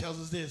 14 tells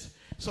us this.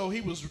 So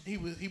he was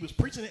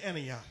preaching in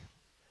Antioch.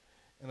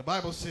 And the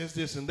Bible says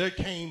this, and there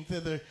came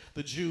thither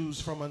the Jews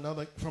from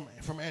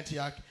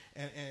Antioch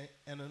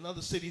and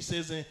another city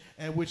says,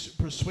 and which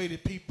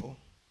persuaded people.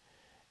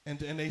 And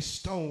they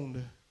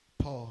stoned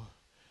Paul.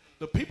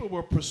 The people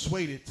were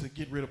persuaded to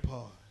get rid of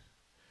Paul.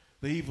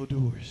 The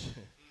evildoers.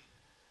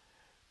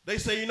 They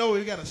say, you know,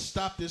 we got to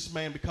stop this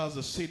man because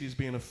the city's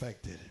being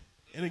affected.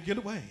 And then get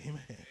away. Amen.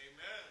 Amen.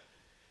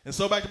 And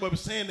so back to what we're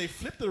saying, they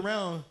flipped it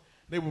around.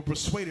 They were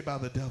persuaded by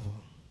the devil.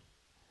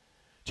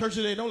 Church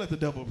today, don't let the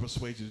devil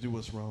persuade you to do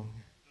what's wrong.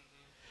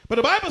 But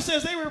the Bible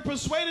says they were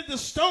persuaded to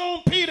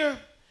stone Peter.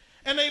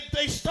 And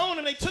they stoned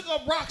and they took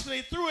up rocks and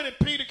they threw it at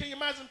Peter. Can you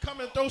imagine them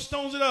coming and throw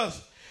stones at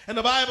us? And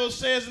the Bible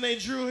says, and they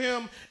drew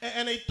him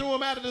and they threw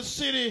him out of the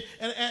city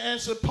and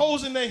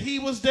supposing that he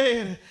was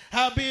dead.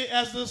 Howbeit,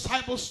 as the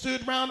disciples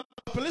stood round up,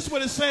 and listen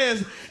what it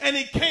says, and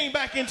he came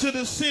back into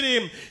the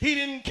city. He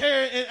didn't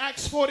care. In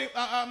Acts 14,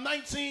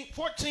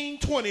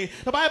 20,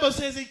 the Bible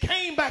says he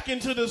came back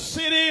into the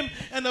city,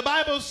 and the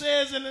Bible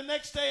says, and the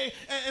next day,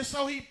 and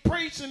so he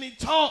preached and he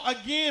taught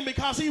again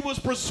because he was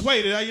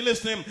persuaded. Are you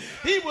listening?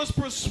 He was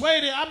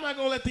persuaded. I'm not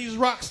going to let these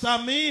rocks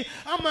stop me.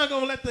 I'm not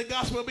going to let the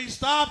gospel be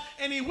stopped.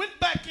 And he went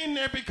back in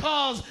there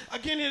because,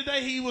 again,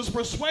 today he was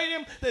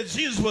persuaded that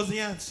Jesus was the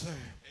answer. Amen.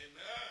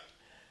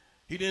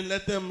 He didn't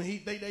let them,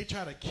 they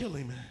tried to kill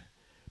him,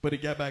 but he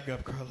got back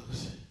up,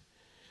 Carlos.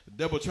 The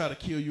devil tried to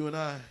kill you and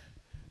I,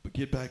 but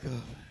get back up.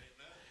 Amen.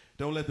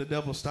 Don't let the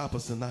devil stop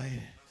us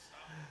tonight.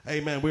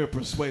 Amen. We're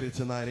persuaded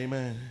tonight.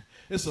 Amen.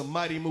 It's a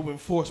mighty moving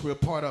force we're a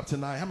part of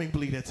tonight. How many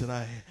believe that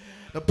tonight?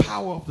 The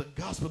power of the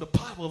gospel, the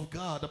power of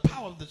God, the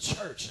power of the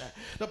church,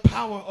 the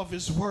power of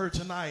his word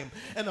tonight.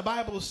 And the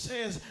Bible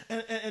says,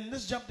 and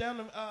let's jump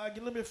down a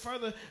little bit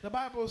further. The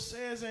Bible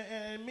says,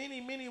 and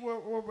many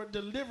were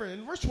delivered.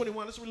 In verse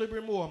 21, let's read a little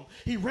bit more.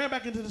 He ran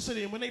back into the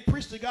city, and when they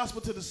preached the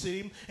gospel to the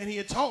city, and he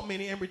had taught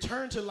many, and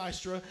returned to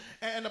Lystra,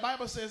 and the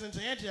Bible says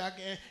into Antioch,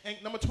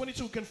 and number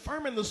 22,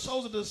 confirming the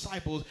souls of the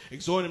disciples,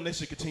 exhorting them they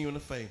should continue in the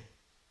faith.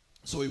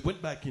 So he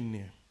went back in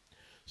there.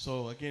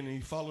 So again,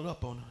 he followed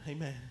up on them.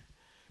 Amen.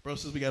 Bro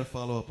says we got to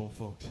follow up on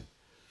folks.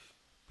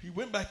 He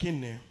went back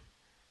in there,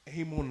 and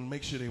he wanted to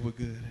make sure they were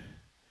good.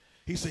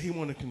 He said he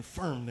wanted to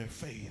confirm their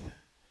faith.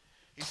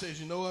 He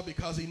says, you know what?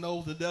 Because he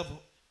knows the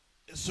devil,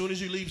 as soon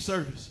as you leave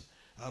service,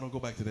 I don't go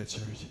back to that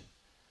church.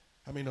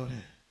 How many know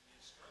that?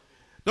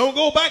 Don't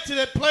go back to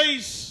that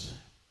place.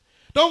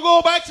 Don't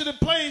go back to the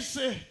place,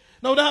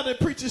 no doubt, that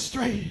preaches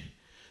straight.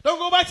 Don't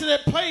go back to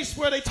that place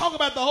where they talk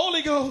about the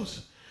Holy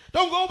Ghost.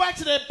 Don't go back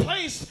to that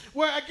place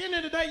where, again,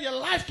 in the day, your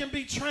life can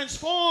be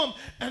transformed.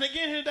 And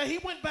again, in the day, he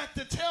went back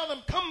to tell them,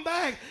 come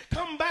back.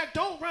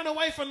 Don't run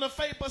away from the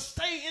faith, but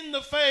stay in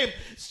the faith.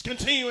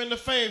 Continue in the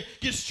faith.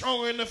 Get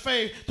stronger in the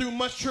faith. Through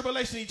much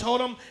tribulation, he told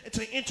them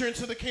to enter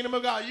into the kingdom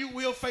of God. You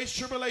will face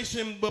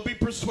tribulation, but be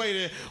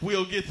persuaded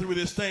we'll get through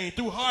this thing.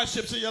 Through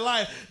hardships in your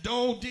life,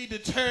 don't be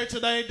deterred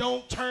today.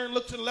 Don't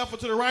look to the left or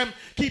to the right.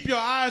 Keep your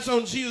eyes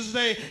on Jesus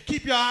today.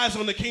 Keep your eyes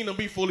on the kingdom.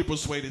 Be fully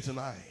persuaded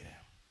tonight.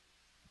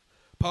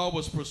 Paul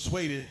was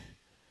persuaded,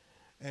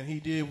 and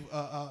he did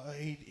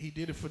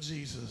it for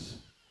Jesus.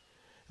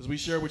 As we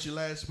shared with you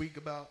last week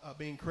about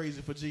being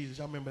crazy for Jesus.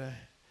 Y'all remember that?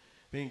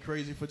 Being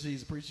crazy for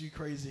Jesus. Preach you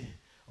crazy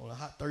on a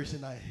hot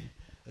Thursday night.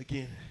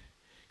 Again,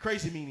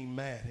 crazy meaning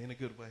mad in a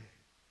good way.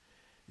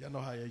 Y'all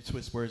know how you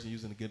twist words and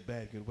use in a good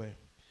way.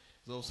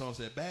 The old song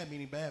said, bad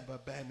meaning bad,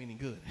 but bad meaning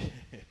good.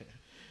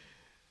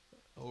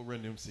 Old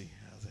Run MC.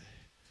 How's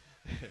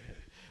that?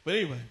 But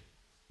anyway,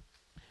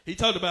 he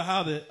talked about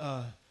how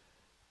that...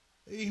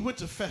 he went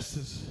to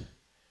Festus,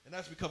 and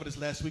as we covered this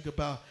last week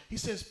about, he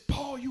says,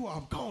 Paul, you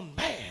are gone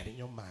mad in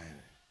your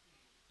mind.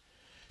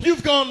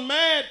 You've gone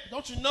mad.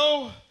 Don't you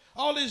know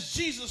all this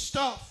Jesus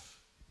stuff?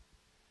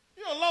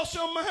 You done lost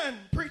your mind,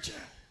 preacher.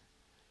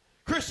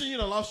 Christian, you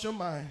done lost your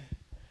mind.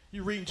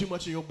 You're reading too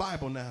much of your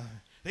Bible now.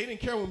 They didn't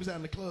care when we was out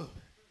in the club.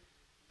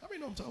 How many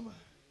know what I'm talking about?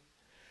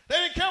 They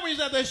didn't care when he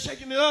was out there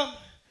shaking it up,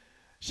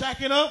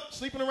 shacking up,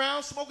 sleeping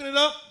around, smoking it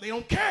up. They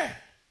don't care.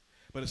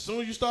 But as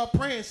soon as you start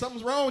praying,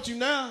 something's wrong with you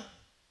now.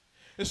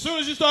 As soon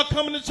as you start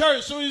coming to church,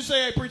 as soon as you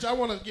say, hey, preacher, I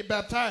want to get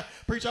baptized.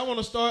 Preacher, I want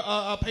to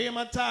start paying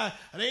my tithe.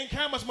 They didn't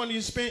care how much money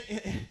you spent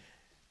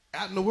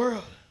out in the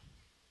world.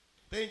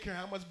 They didn't care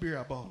how much beer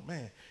I bought.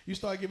 Man, you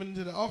start giving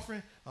into the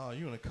offering, oh,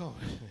 you in a cult.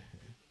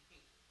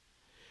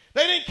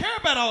 They didn't care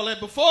about all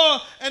that before,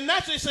 and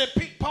naturally said,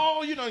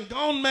 Paul, you done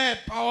gone mad,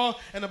 Paul.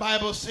 And the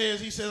Bible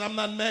says, he says, I'm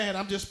not mad,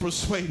 I'm just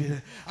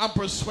persuaded. I'm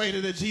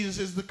persuaded that Jesus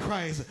is the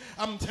Christ.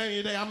 I'm telling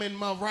you today, I'm in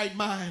my right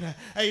mind.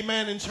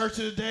 Amen. In church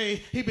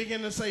today, he began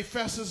to say,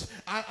 Festus,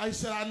 I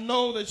said, I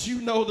know that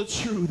you know the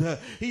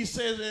truth. He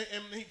says,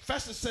 and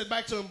Festus said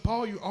back to him,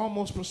 Paul, you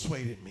almost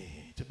persuaded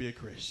me to be a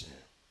Christian.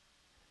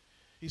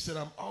 He said,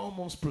 I'm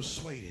almost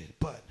persuaded,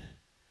 but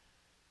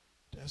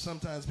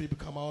sometimes people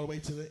come all the way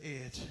to the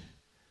edge.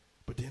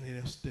 But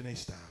then they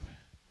stop.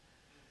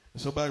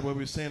 And so back what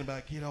we were saying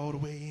about get all the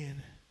way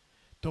in.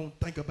 Don't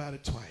think about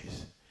it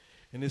twice.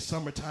 In this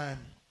summertime,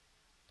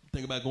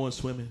 think about going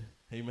swimming.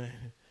 Amen.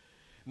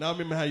 Now I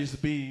remember how it used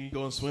to be. You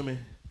going swimming,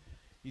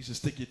 you used to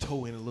stick your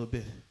toe in a little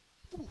bit.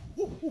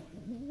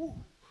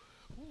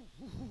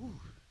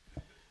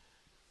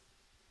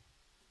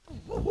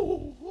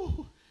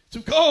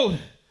 Too cold. You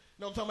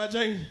know what I'm talking about,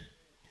 James?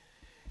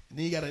 And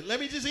then you got to,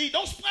 let me just eat.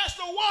 Don't splash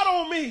no water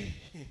on me.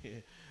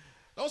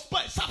 Don't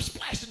stop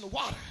splashing the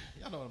water.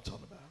 Y'all know what I'm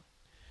talking about.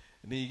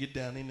 And then you get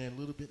down in there a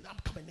little bit. I'm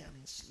coming down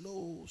in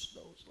slow.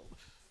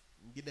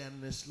 You get down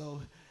in there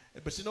slow.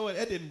 But you know what?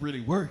 That didn't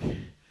really work.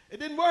 It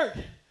didn't work.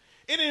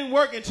 It didn't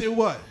work until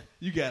what?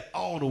 You got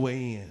all the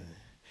way in.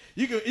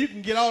 You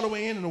can get all the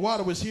way in and the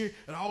water was here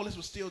and all this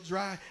was still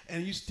dry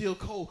and you still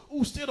cold.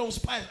 Ooh, still don't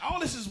splash. All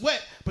this is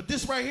wet, but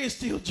this right here is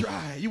still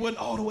dry. You wasn't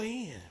all the way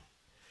in.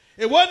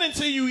 It wasn't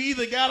until you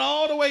either got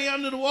all the way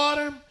under the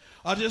water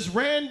or just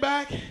ran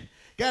back,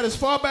 got as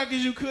far back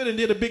as you could and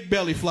did a big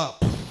belly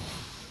flop.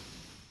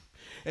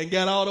 And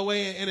got all the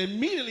way in, and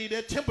immediately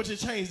that temperature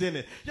changed in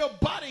it. Your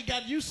body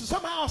got used to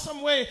somehow,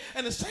 some way,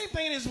 and the same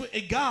thing is with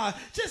God.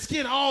 Just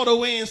get all the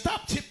way in.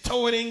 Stop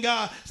tiptoeing in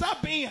God.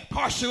 Stop being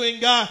partial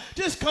in God.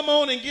 Just come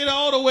on and get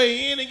all the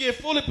way in and get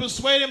fully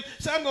persuaded.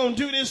 Say, I'm going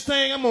to do this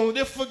thing. I'm going to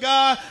live for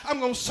God. I'm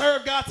going to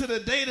serve God to the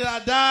day that I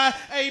die.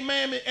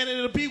 Amen. And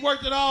it'll be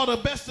worth it all. The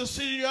best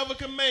decision you ever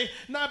can make.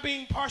 Not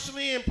being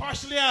partially in,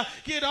 partially out.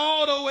 Get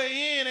all the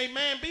way in.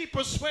 Amen. Be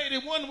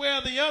persuaded one way or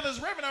the other. As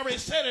Reverend already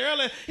said it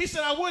earlier. He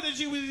said, I would that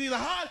you was either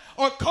hot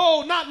or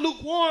cold, not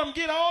lukewarm.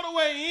 Get all the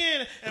way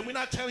in. And we're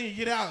not telling you to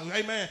get out.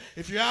 Amen.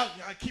 If you're out,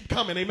 keep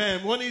coming.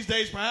 Amen. One of these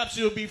days, perhaps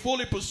you'll be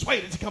fully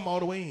persuaded to come all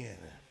the way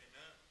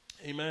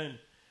in. Amen.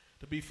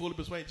 To be fully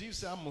persuaded. Jesus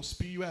said, I'm going to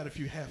spew you out if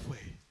you're halfway.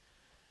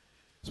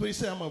 That's what he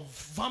said. I'm going to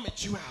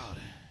vomit you out.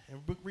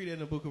 And read it in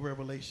the book of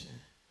Revelation.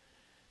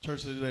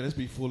 Church of today, let's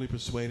be fully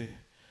persuaded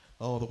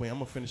all the way. I'm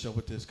going to finish up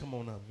with this. Come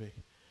on up, Vic.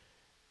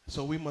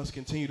 So we must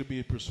continue to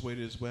be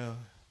persuaded as well.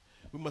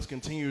 We must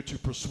continue to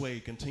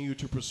persuade, continue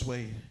to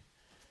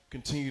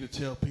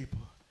tell people,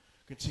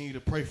 continue to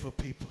pray for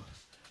people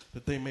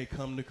that they may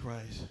come to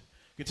Christ.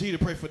 Continue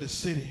to pray for the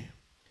city.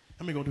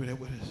 How many going to do that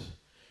with us?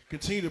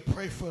 Continue to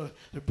pray for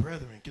the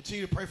brethren.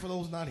 Continue to pray for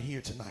those not here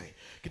tonight.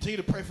 Continue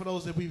to pray for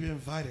those that we've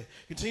invited.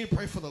 Continue to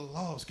pray for the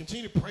lost.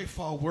 Continue to pray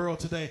for our world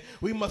today.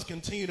 We must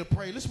continue to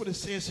pray. Listen what it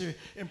says here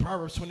in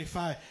Proverbs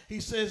 25.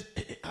 He says,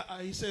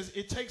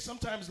 it takes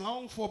sometimes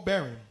long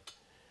forbearing.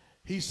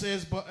 He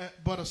says,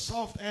 but a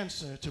soft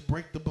answer to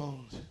break the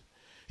bones.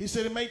 He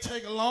said it may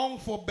take a long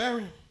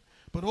forbearing,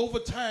 but over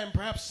time,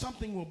 perhaps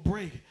something will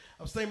break.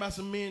 I was thinking about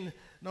some men,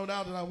 no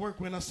doubt, that I work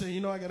with, and I said,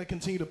 I got to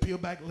continue to peel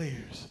back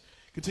layers.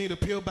 Continue to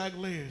peel back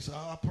layers.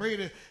 I pray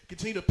to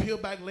continue to peel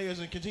back layers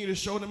and continue to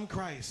show them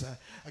Christ.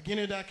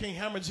 Again, I can't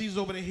hammer Jesus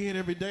over their head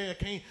every day.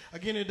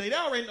 They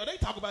already know. They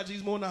talk about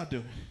Jesus more than I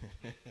do.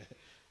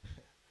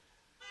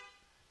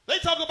 They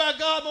talk about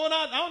God more than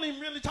I don't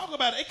even really talk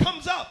about it. It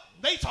comes up.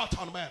 They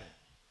talking about it.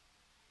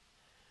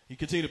 You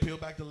continue to peel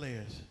back the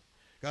layers.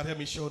 God help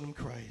me show them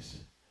Christ.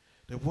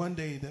 That one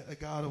day that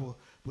God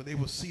they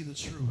will see the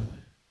truth.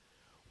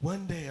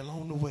 One day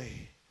along the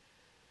way,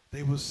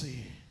 they will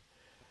see.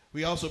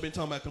 We also been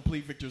talking about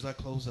complete victory as I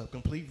close up.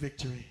 Complete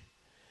victory.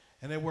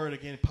 And that word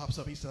again pops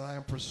up. He said, I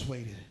am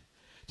persuaded.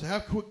 To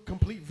have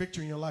complete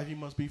victory in your life, you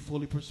must be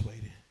fully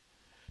persuaded.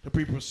 To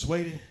be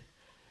persuaded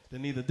that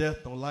neither death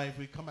nor life.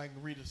 We come back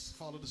and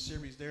follow the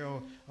series there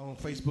on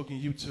Facebook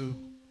and YouTube.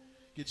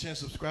 Get a chance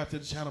to subscribe to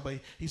the channel. But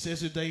he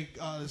says today,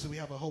 we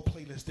have a whole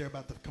playlist there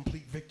about the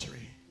complete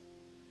victory.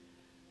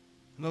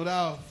 No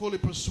doubt, fully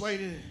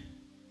persuaded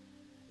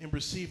in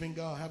receiving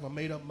God. Have a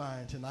made-up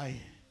mind tonight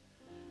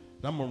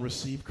that I'm going to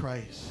receive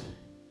Christ.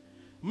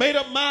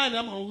 Made-up mind that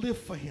I'm going to live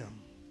for him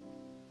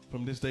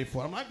from this day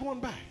forward. I'm not going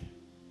back.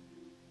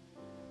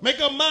 Make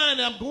up mind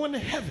that I'm going to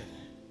heaven.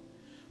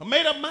 I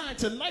made up mind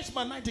tonight's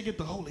my night to get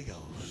the Holy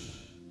Ghost.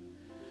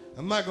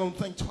 I'm not going to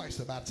think twice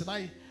about it.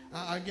 Tonight,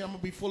 again, I'm going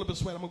to be fully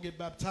persuaded. I'm going to get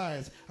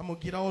baptized. I'm going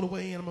to get all the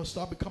way in. I'm going to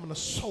start becoming a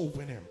soul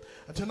winner.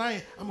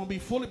 Tonight, I'm going to be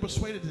fully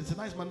persuaded that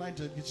tonight's my night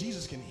that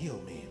Jesus can heal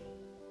me.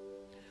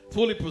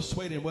 Fully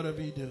persuaded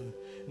whatever you do.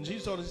 And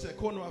Jesus told us, he said,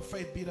 according to our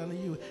faith, be it unto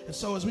you. And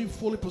so as we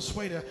fully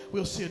persuaded,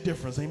 we'll see a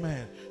difference.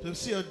 Amen. We'll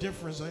see a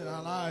difference in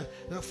our lives.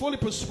 We're fully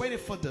persuaded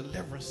for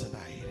deliverance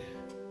tonight.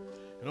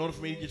 In order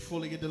for me to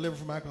fully get delivered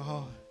from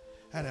alcohol,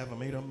 I had to have a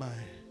made-up mind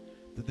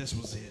that this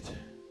was it.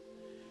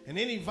 And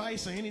any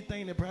vice or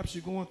anything that perhaps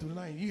you're going through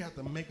tonight, you have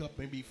to make up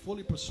and be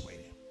fully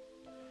persuaded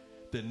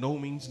that no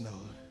means no.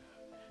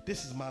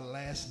 This is my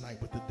last night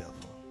with the devil.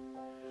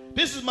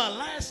 This is my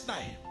last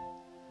night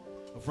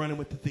of running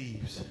with the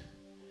thieves.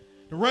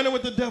 Running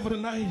with the devil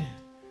tonight.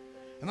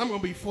 And I'm going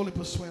to be fully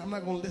persuaded. I'm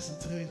not going to listen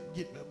to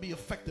it, be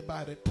affected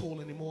by that pull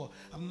anymore.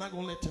 I'm not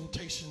going to let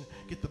temptation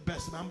get the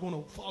best of me. I'm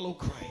going to follow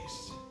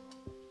Christ.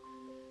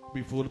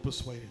 Be fully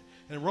persuaded.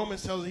 And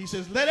Romans tells us, he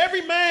says, let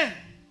every man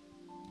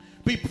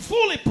be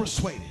fully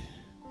persuaded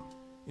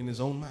in his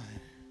own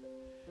mind.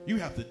 You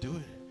have to do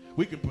it.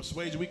 We can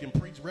persuade you. We can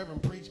preach.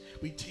 Reverend preach.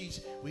 We teach.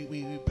 We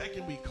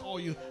beckon. We call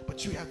you.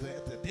 But you have to,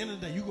 at the end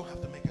of the day, you're going to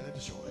have to make that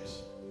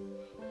choice.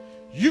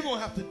 You're going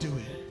to have to do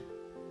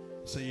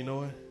it. Say, you know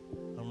what?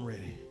 I'm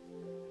ready.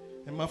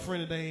 And my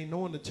friend today,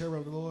 knowing the terror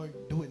of the Lord,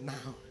 do it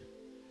now.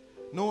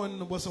 Knowing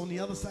what's on the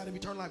other side of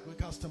eternal life,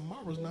 because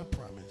tomorrow's not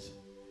promised.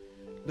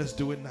 Let's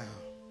do it now.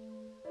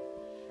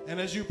 And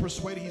as you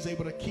persuaded, he's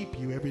able to keep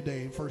you every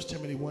day. In 1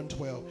 Timothy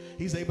 1:12,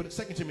 he's able to,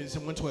 2 Timothy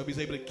 1:12, he's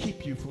able to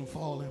keep you from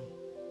falling.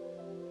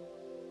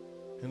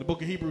 And the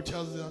book of Hebrews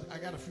tells us, I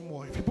got a few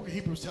more. The book of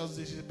Hebrews tells us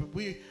this, he said, but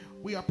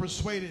we are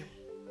persuaded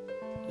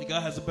that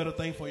God has a better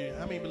thing for you.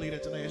 How many believe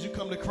that today? As you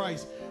come to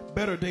Christ,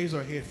 better days are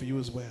ahead for you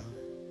as well.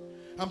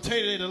 I'm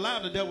telling you, they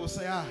allowed the devil to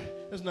say,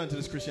 there's nothing to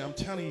this Christian. I'm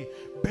telling you,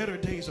 better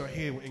days are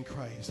ahead in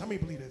Christ. How many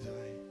believe that tonight?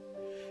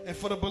 And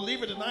for the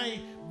believer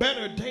tonight,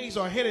 better days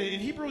are ahead. In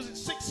Hebrews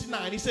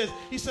 6:9, he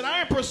said,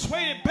 I am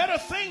persuaded better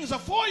things are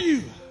for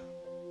you.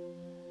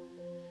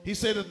 He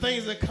said the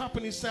things that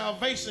accompany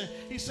salvation.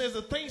 He says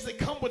the things that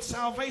come with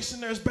salvation,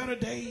 there's better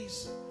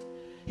days.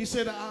 He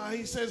said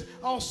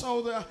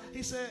also,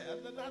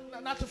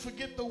 not to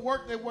forget the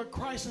work that what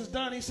Christ has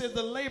done. He said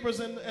the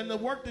labors and the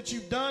work that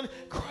you've done,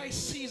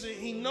 Christ sees it.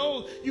 He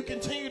knows you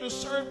continue to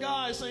serve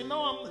God. Say,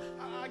 no,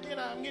 I'm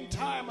getting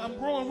tired. I'm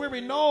growing weary.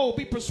 No,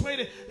 be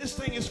persuaded. This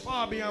thing is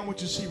far beyond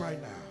what you see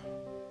right now.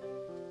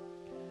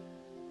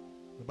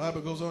 The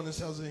Bible goes on and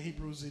tells in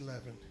Hebrews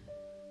 11,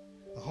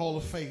 the hall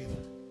of faith.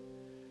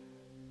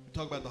 We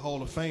talk about the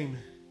hall of fame.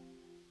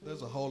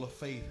 There's a hall of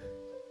faith.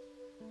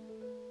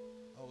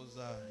 I was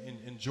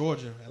in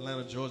Georgia,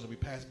 Atlanta, Georgia. We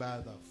passed by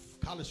the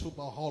College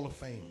Football Hall of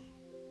Fame.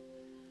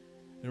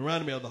 It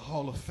reminded me of the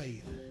Hall of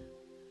Faith.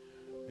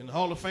 In the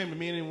Hall of Fame, the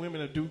men and women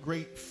that do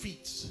great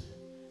feats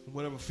in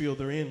whatever field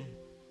they're in.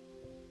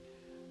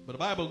 But the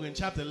Bible in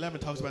chapter 11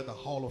 talks about the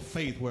Hall of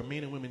Faith, where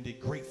men and women did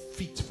great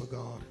feats for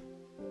God.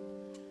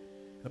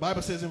 The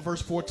Bible says in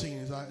verse 14,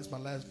 it's my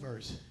last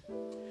verse.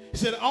 He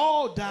said,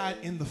 all died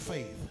in the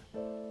faith.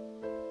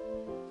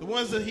 The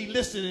ones that he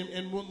listed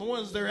and the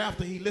ones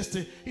thereafter he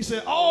listed, he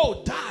said,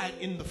 all died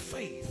in the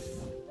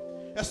faith.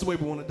 That's the way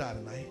we want to die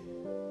tonight.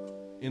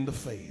 In the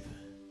faith.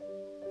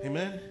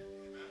 Amen?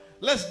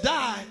 Let's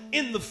die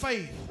in the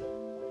faith.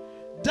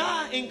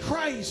 Die in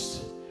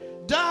Christ.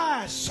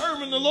 Die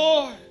serving the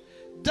Lord.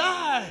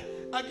 Die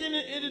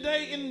again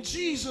today in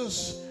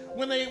Jesus.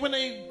 When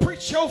they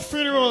preach your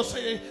funeral,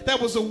 say that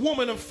was a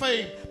woman of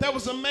faith, that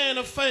was a man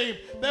of faith,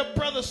 that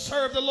brother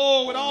served the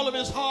Lord with all of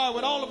his heart,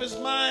 with all of his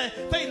mind.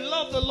 They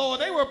loved the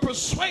Lord. They were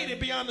persuaded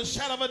beyond the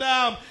shadow of a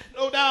doubt,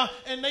 no doubt,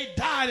 and they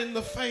died in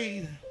the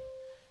faith,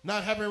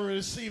 not having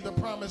received the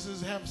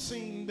promises, have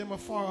seen them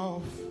afar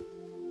off.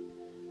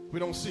 We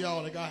don't see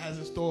all that God has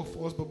in store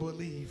for us, but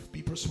believe,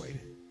 be persuaded.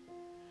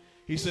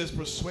 He says,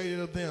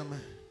 persuaded of them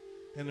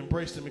and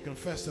embrace them and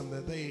confess them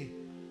that they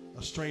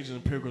are strangers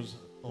and pilgrims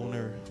on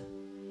earth.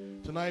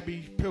 Tonight,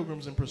 be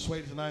pilgrims and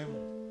persuaded tonight.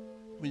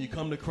 When you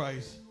come to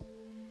Christ,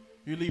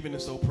 you're leaving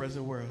this old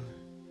present world.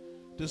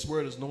 This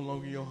world is no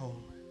longer your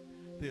home.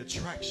 The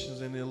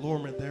attractions and the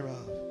allurement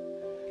thereof,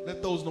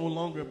 let those no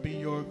longer be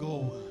your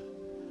goal.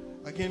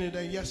 Again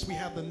today, yes, we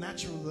have the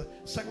natural, the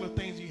secular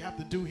things you have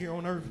to do here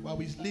on earth while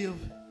we live,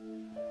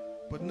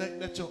 but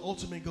let your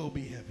ultimate goal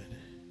be heaven.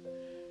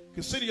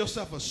 Consider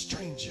yourself a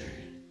stranger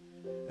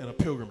and a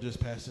pilgrim just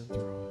passing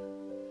through.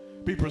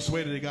 Be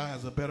persuaded that God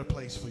has a better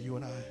place for you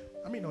and I.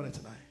 I mean, know that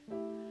tonight.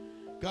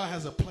 God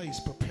has a place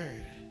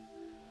prepared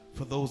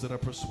for those that are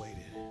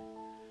persuaded.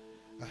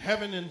 A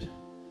heaven and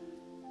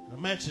a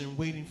mansion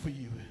waiting for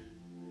you.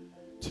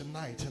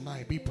 Tonight,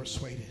 be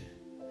persuaded.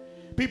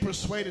 Be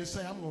persuaded and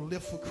say, I'm going to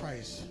live for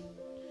Christ.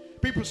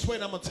 Be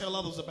persuaded I'm going to tell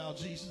others about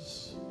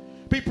Jesus.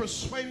 Be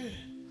persuaded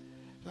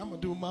that I'm going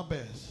to do my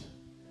best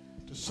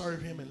to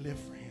serve him and live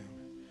for him.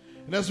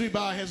 And as we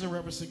bow our heads in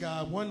reverence to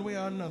God, one way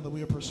or another,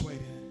 we are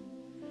persuaded.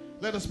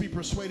 Let us be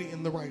persuaded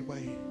in the right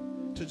way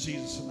to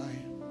Jesus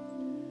tonight.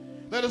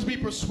 Let us be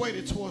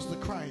persuaded towards the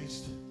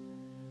Christ,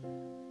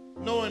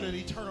 knowing an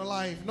eternal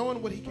life,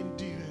 knowing what he can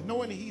do,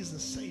 knowing that he's the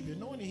Savior,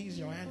 knowing that he's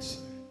your answer,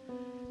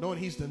 knowing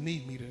he's the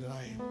need meter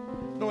tonight,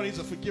 knowing he's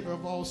a forgiver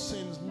of all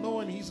sins,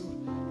 knowing he's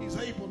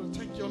able to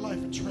take your life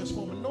and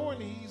transform it, knowing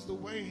that he's the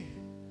way,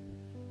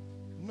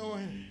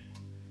 knowing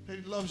that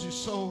he loves you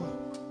so,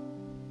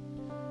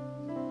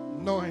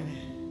 knowing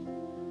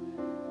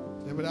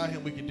that without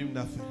him we can do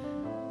nothing.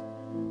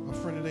 My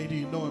friend today, do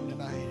you know him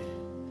tonight?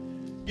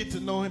 Get to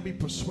know him, be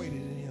persuaded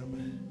in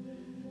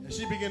him. As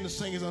she begin to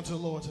sing as unto the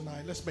Lord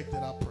tonight, let's make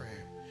that our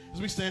prayer.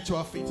 As we stand to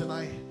our feet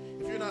tonight,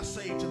 if you're not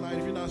saved tonight,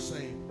 if you're not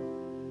saved,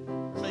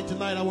 say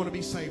tonight, I want to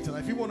be saved tonight.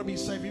 If you want to be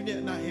saved, you're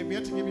not here, you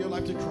have to give your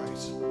life to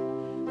Christ.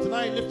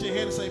 Tonight, lift your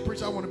hand and say,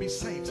 preacher, I want to be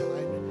saved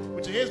tonight.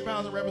 With your heads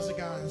bowed in reverence to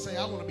God and say,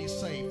 I want to be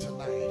saved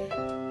tonight.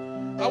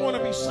 I want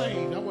to be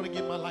saved. I want to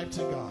give my life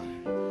to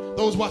God.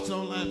 Those watching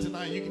online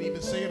tonight, you can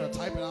even say it or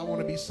type it, I want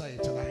to be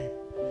saved tonight.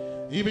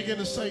 You begin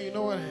to say, you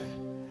know what?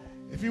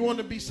 If you want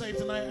to be saved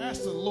tonight,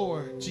 ask the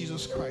Lord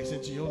Jesus Christ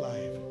into your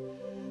life.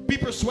 Be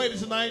persuaded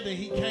tonight that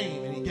he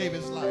came and he gave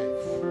his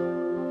life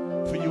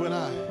for you and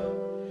I.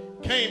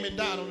 Came and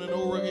died on an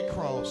old rugged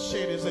cross,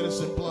 shed his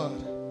innocent blood.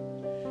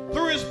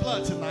 Through his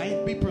blood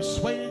tonight, be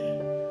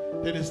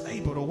persuaded that it's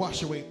able to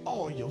wash away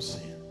all your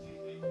sins.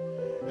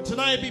 And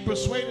tonight, be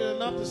persuaded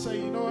enough to say,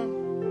 you know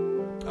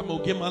what? I'm going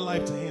to give my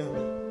life to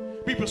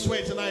him. Be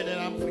persuaded tonight that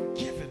I'm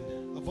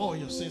forgiven of all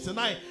your sins.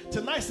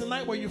 Tonight's the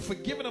night where you're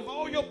forgiven of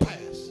all your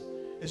past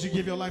as you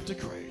give your life to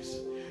Christ.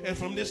 And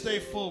from this day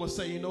forward,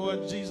 say, you know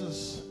what,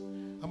 Jesus,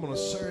 I'm going to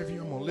serve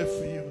you. I'm going to live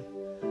for you.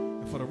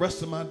 And for the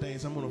rest of my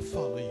days, I'm going to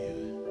follow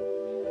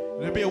you.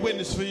 There'll be a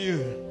witness for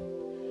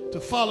you to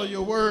follow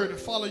your word, to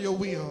follow your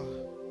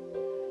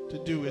will,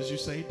 to do as you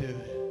say do.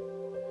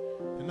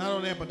 And not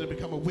only that, but to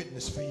become a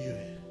witness for you,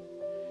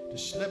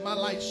 Just let my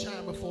light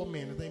shine before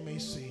men that they may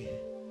see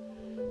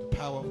the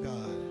power of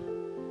God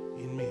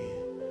in me.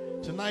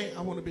 Tonight,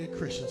 I want to be a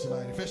Christian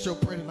tonight. If that's your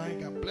prayer tonight,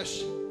 God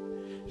bless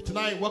you.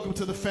 Tonight, welcome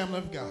to the family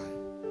of God.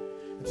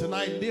 And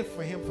tonight, live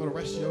for him for the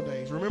rest of your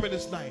days. Remember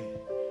this night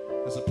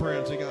as a prayer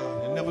unto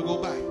God. And never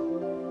go back.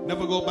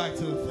 Never go back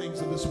to the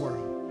things of this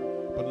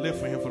world. But live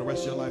for him for the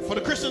rest of your life. For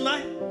the Christian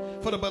night,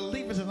 for the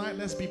believers tonight,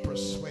 let's be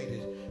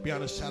persuaded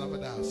beyond a shadow of a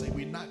doubt. Say,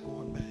 we're not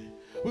going back.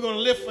 We're going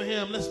to live for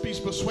him. Let's be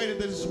persuaded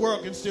that this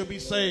world can still be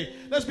saved.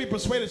 Let's be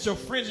persuaded that your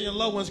friends and your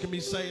loved ones can be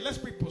saved. Let's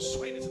be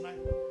persuaded tonight,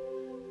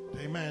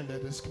 amen,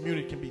 that this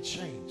community can be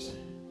changed.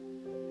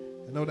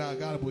 And no doubt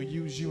God will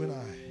use you and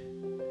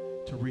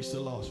I to reach the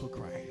lost for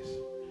Christ.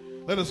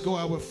 Let us go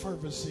out with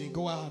fervency,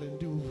 go out and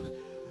do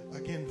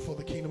again for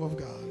the kingdom of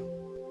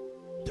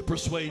God, to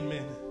persuade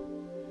men,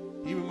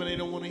 even when they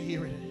don't want to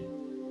hear it,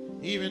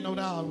 even no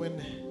doubt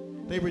when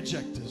they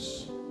reject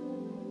us.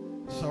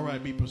 It's all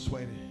right, be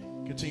persuaded.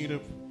 Continue to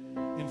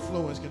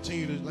influence,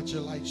 continue to let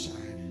your light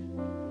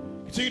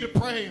shine. Continue to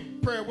pray.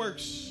 Prayer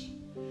works.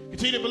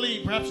 Continue to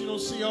believe. Perhaps you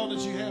don't see all that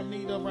you have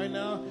need of right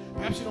now.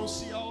 Perhaps you don't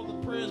see all the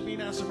prayers being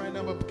answered right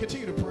now, but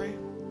continue to pray.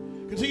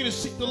 Continue to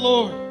seek the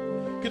Lord.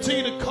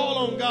 Continue to call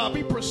on God.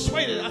 Be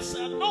persuaded. I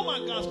said, I know my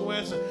God's going to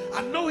answer.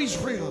 I know he's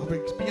real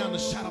beyond the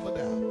shadow of a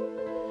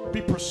doubt.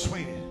 Be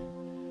persuaded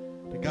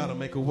that God will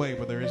make a way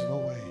where there is no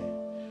way.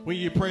 When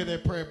you pray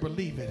that prayer,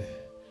 believe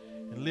it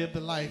and live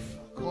the life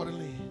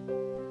accordingly.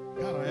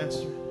 God will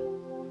answer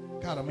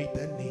it. God will meet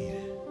that need.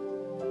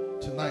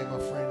 Tonight, my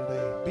friend,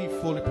 today, be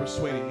fully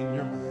persuaded in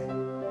your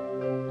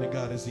mind that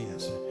God is the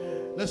answer.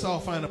 Let's all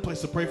find a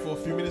place to pray for a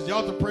few minutes. The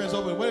altar prayer is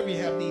open. Whatever you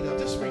have need of,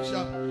 just reach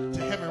up to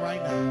heaven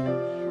right now.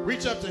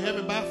 Reach up to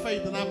heaven by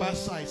faith and not by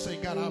sight. Say,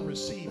 God, I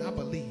receive. I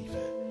believe.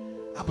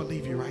 I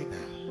believe you right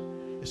now.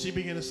 And she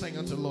began to sing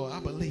unto the Lord, I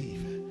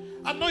believe.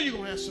 I know you're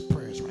going to answer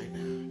prayers right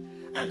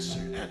now. Answer,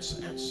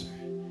 answer, answer.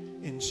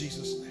 In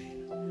Jesus'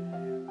 name.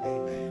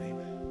 Amen, amen.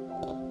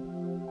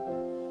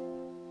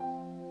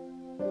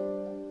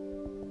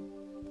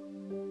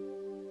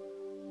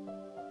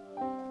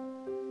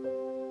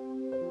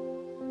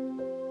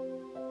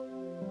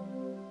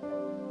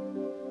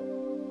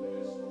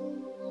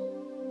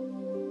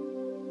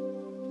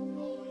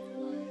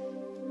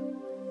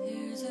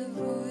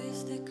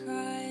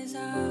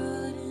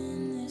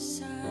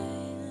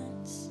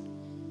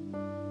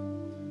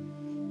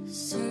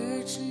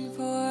 Searching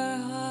for a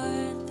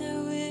heart that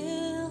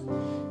will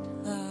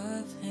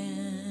love him.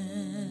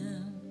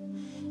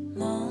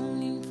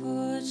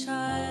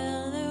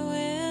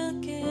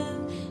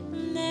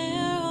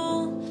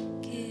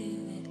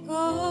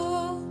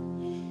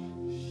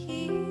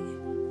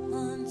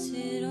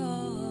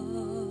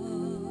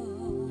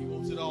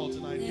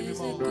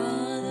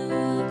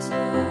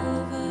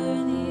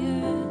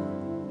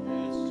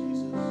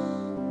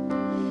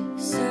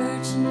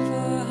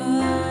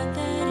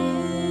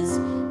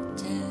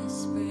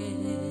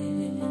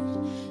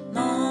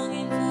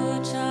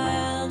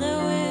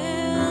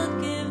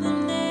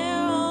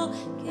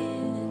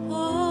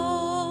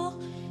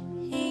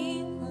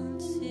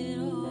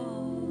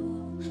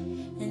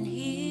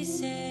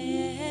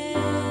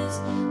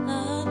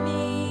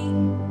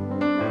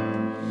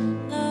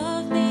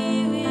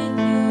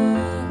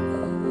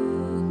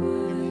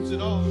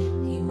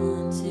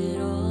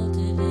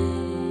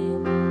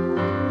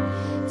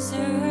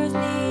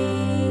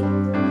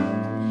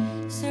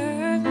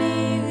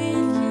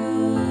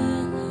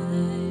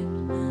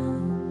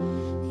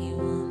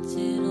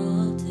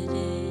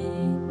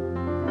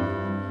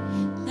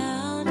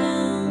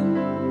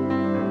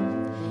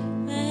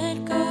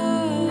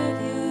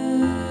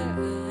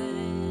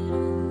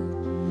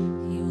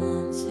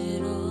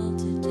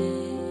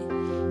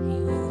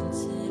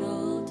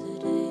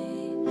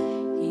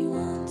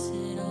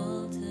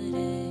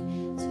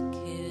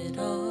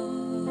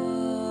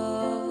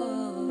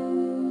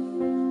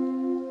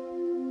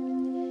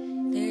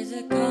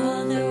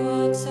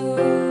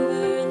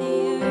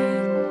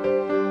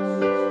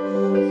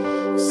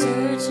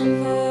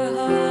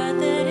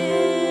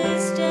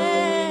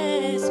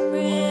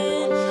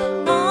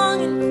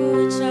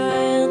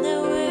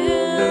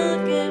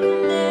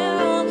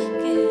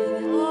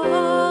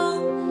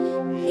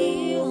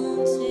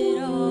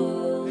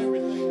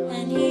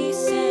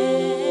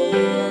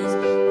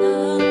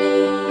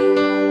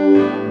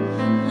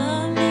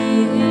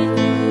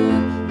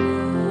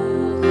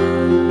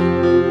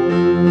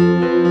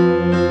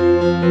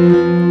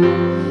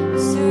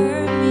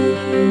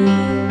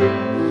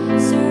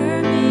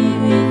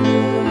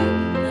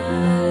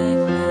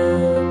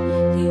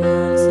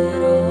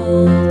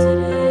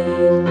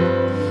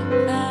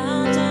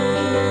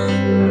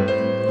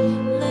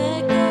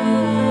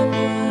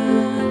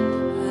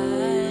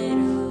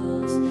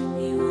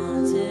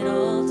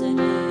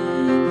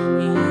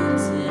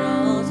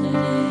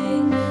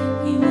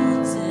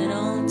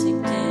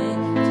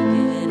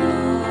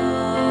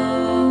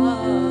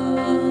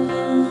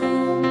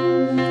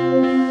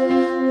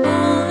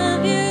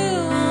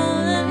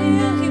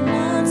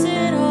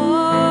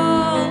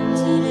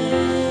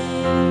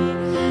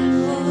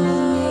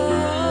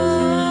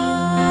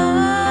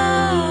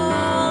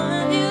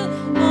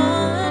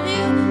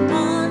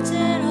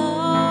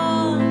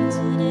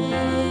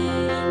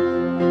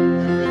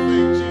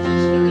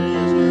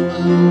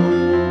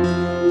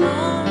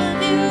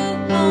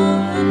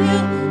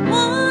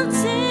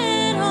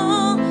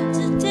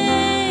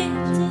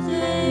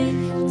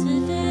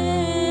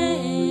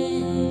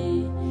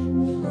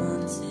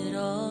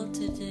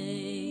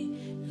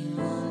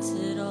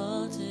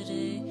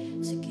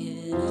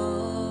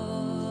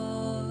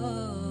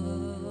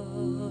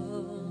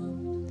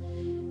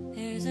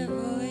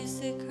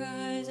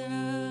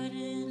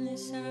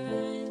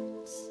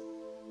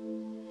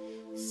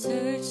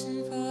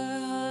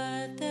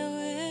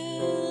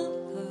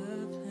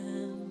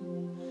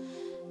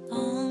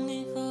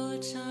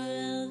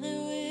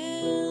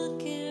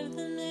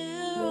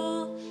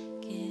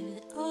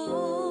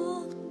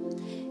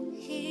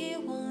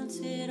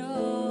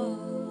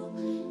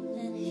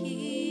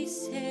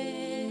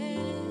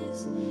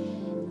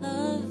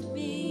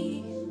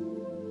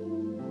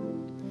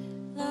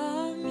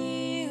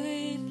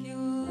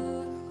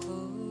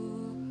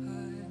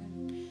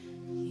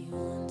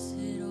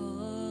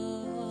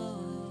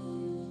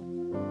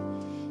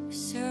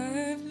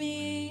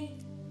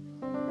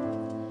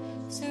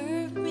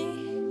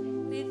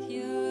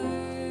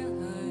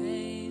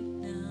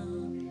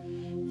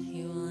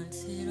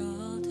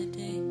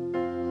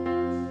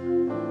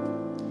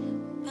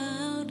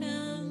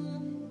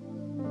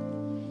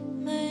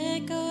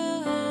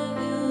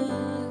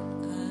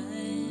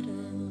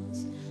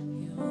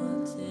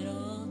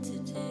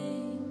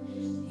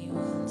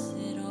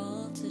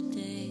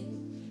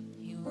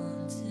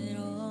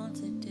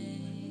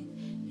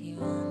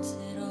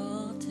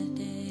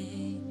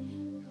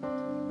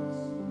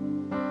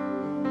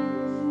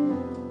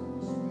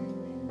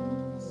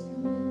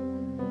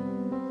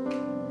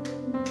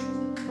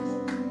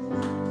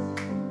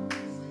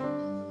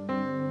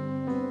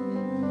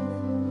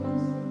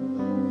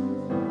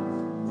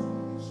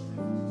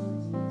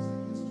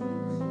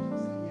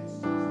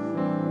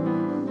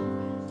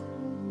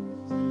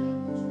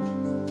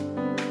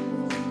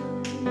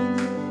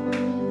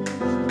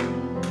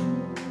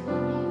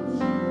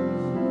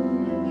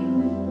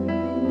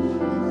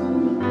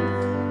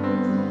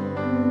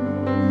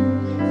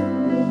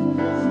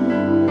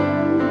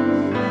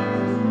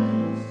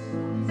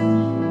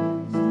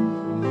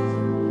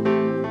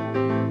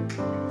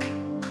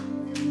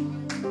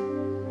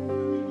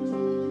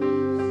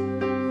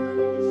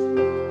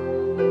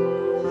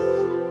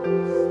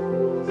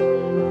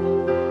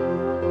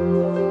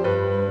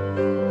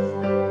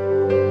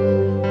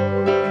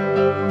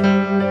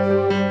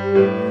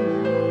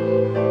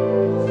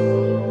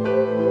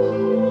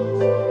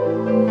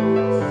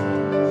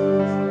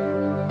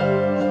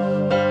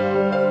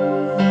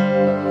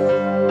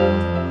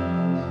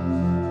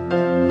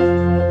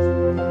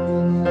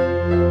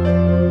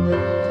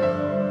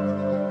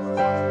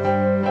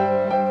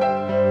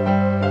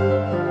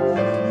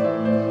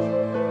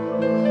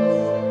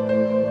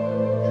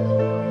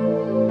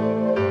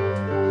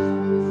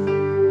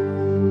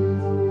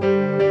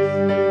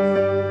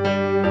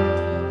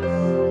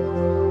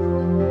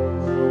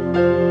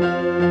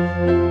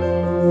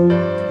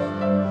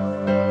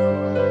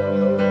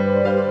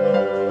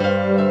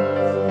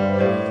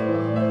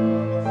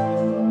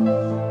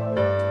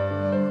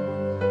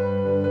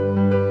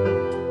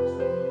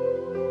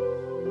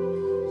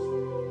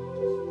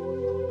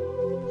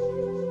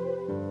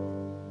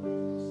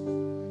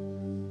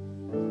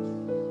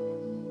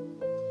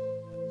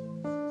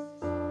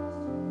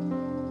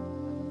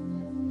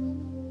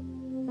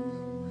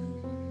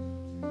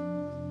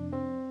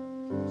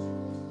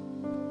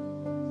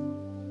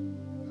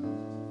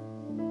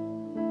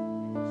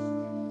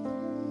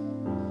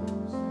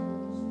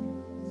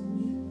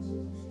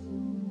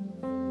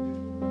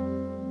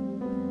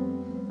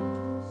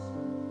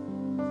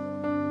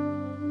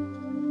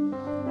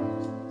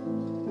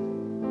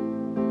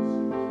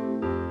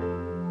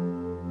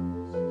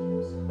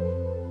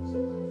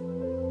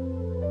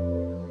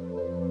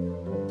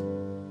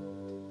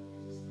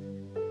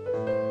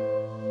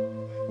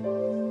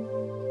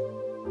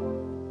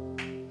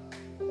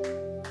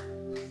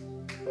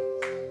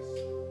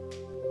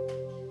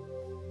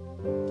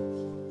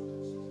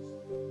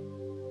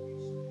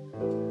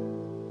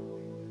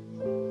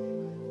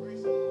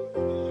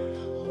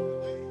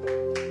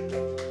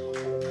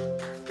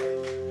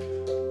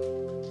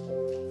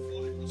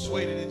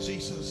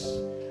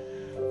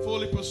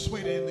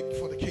 persuaded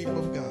for the kingdom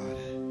of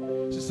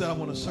God. She said, I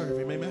want to serve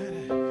him.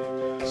 Amen.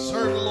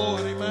 Serve the Lord.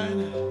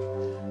 Amen.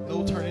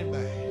 No turning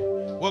back.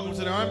 Welcome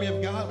to the army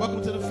of God.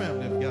 Welcome to the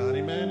family of God.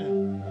 Amen.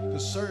 And to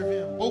serve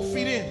him. Both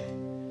feet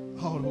in.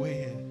 All the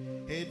way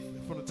in. Head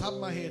from the top of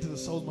my head to the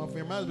soles of my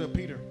feet. Reminds me of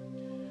Peter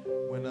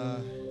when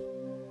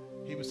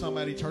he was talking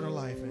about eternal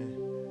life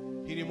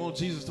and he didn't want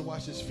Jesus to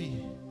wash his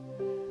feet.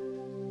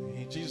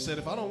 And Jesus said,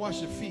 if I don't wash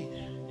your feet,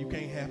 you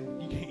can't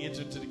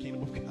enter into the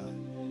kingdom of God.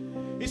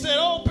 He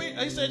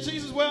said,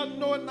 Jesus, well,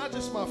 no, not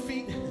just my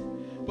feet,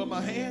 but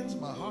my hands,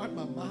 my heart,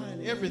 my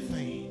mind,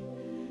 everything.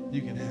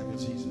 You can have it,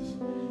 Jesus.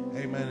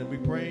 Amen. And we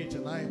pray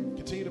tonight,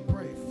 continue to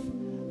pray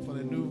for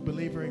the new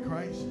believer in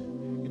Christ.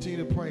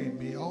 Continue to pray and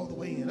be all the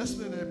way in. Let's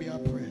let that be our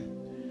prayer.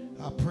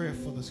 Our prayer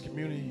for this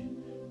community.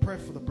 Pray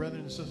for the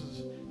brethren and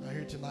sisters out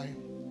here tonight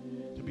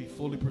to be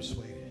fully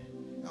persuaded.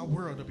 Our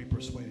world to be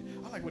persuaded.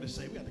 I like what it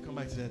say. We have to come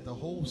back to that. The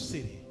whole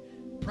city.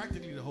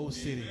 Practically the whole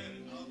city.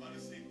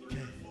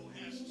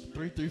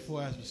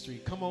 334 Ashby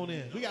Street. Come on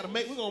in. We're gonna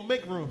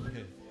make room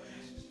here.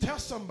 Tell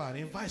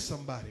somebody, invite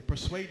somebody,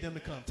 persuade them to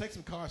come. Take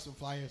some cards, some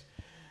flyers,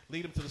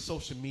 lead them to the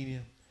social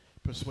media,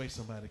 persuade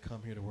somebody to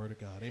come hear the word of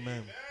God.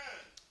 Amen.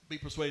 Be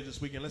persuaded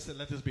this weekend.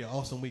 Let this be an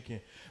awesome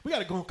weekend. We got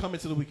to go come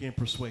into the weekend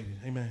persuaded.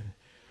 Amen.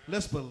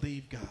 Let's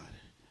believe God.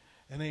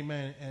 And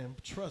amen.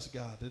 And trust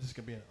God that this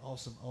can be an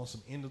awesome,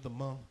 awesome end of the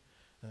month.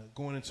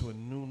 Going into a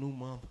new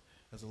month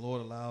as the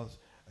Lord allows.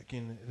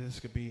 Again,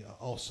 this could be an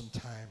awesome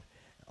time.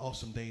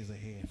 Awesome days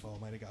ahead for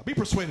Almighty God. Be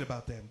persuaded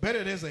about that.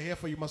 Better days ahead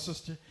for you, my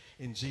sister.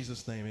 In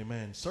Jesus' name,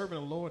 amen. Serving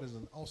the Lord is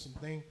an awesome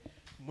thing.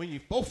 When you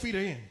both feet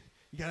are in,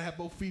 you got to have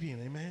both feet in,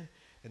 amen.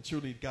 And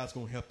truly, God's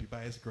going to help you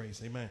by his grace,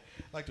 amen.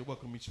 I'd like to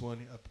welcome each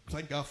one.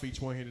 Thank God for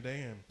each one here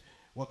today. And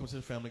welcome to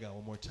the family of God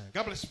one more time.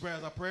 God bless you, prayers.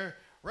 Our prayer.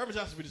 Reverend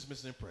Johnson, we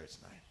dismiss in prayer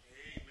tonight.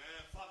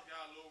 Amen. Father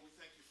God, Lord, we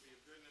thank you for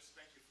your goodness.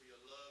 Thank you for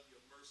your love, your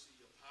mercy,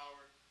 your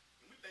power.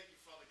 And we thank you,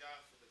 Father God,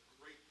 for the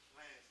great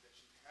plans that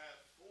you have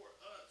for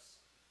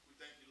us. We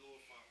thank you, Lord,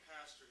 for our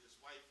pastor, his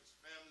wife, his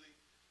family.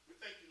 We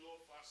thank you,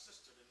 Lord, for our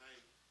sister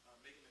tonight,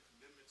 making a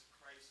commitment to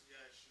Christ. We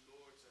ask you,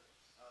 Lord, to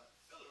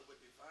fill her with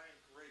divine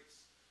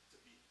grace to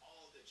be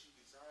all that you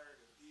desire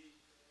to be.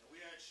 And we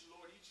ask you,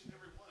 Lord, each and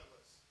every one of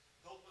us,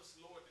 help us,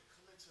 Lord, to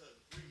come into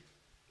agreement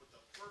with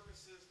the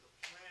purposes, the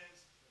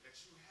plans that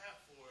you have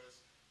for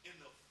us in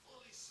the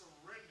fully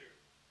surrender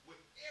with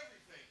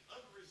everything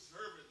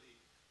unreservedly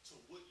to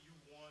what you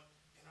want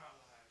in our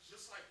lives.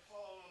 Just like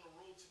Paul on the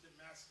road to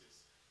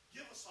Damascus,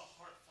 give us a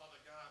heart, Father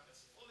God,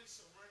 that's fully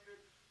surrendered,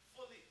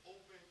 fully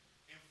open,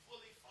 and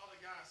fully, Father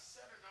God,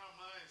 set in our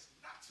minds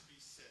not to be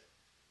set,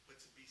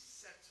 but to be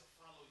set to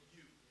follow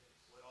you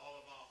with all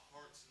of our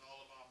hearts and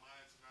all of our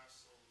minds and our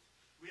souls.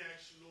 We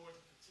ask you, Lord,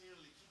 to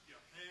continually keep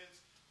your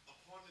hands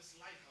upon this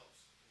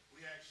lighthouse.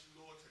 We ask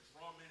you, Lord, to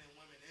draw men and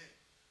women in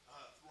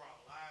through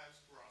our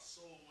lives, through our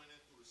soul winning,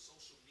 through the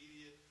social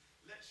media.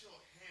 Let your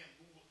hand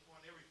move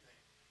upon everything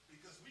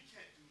because we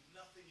can't do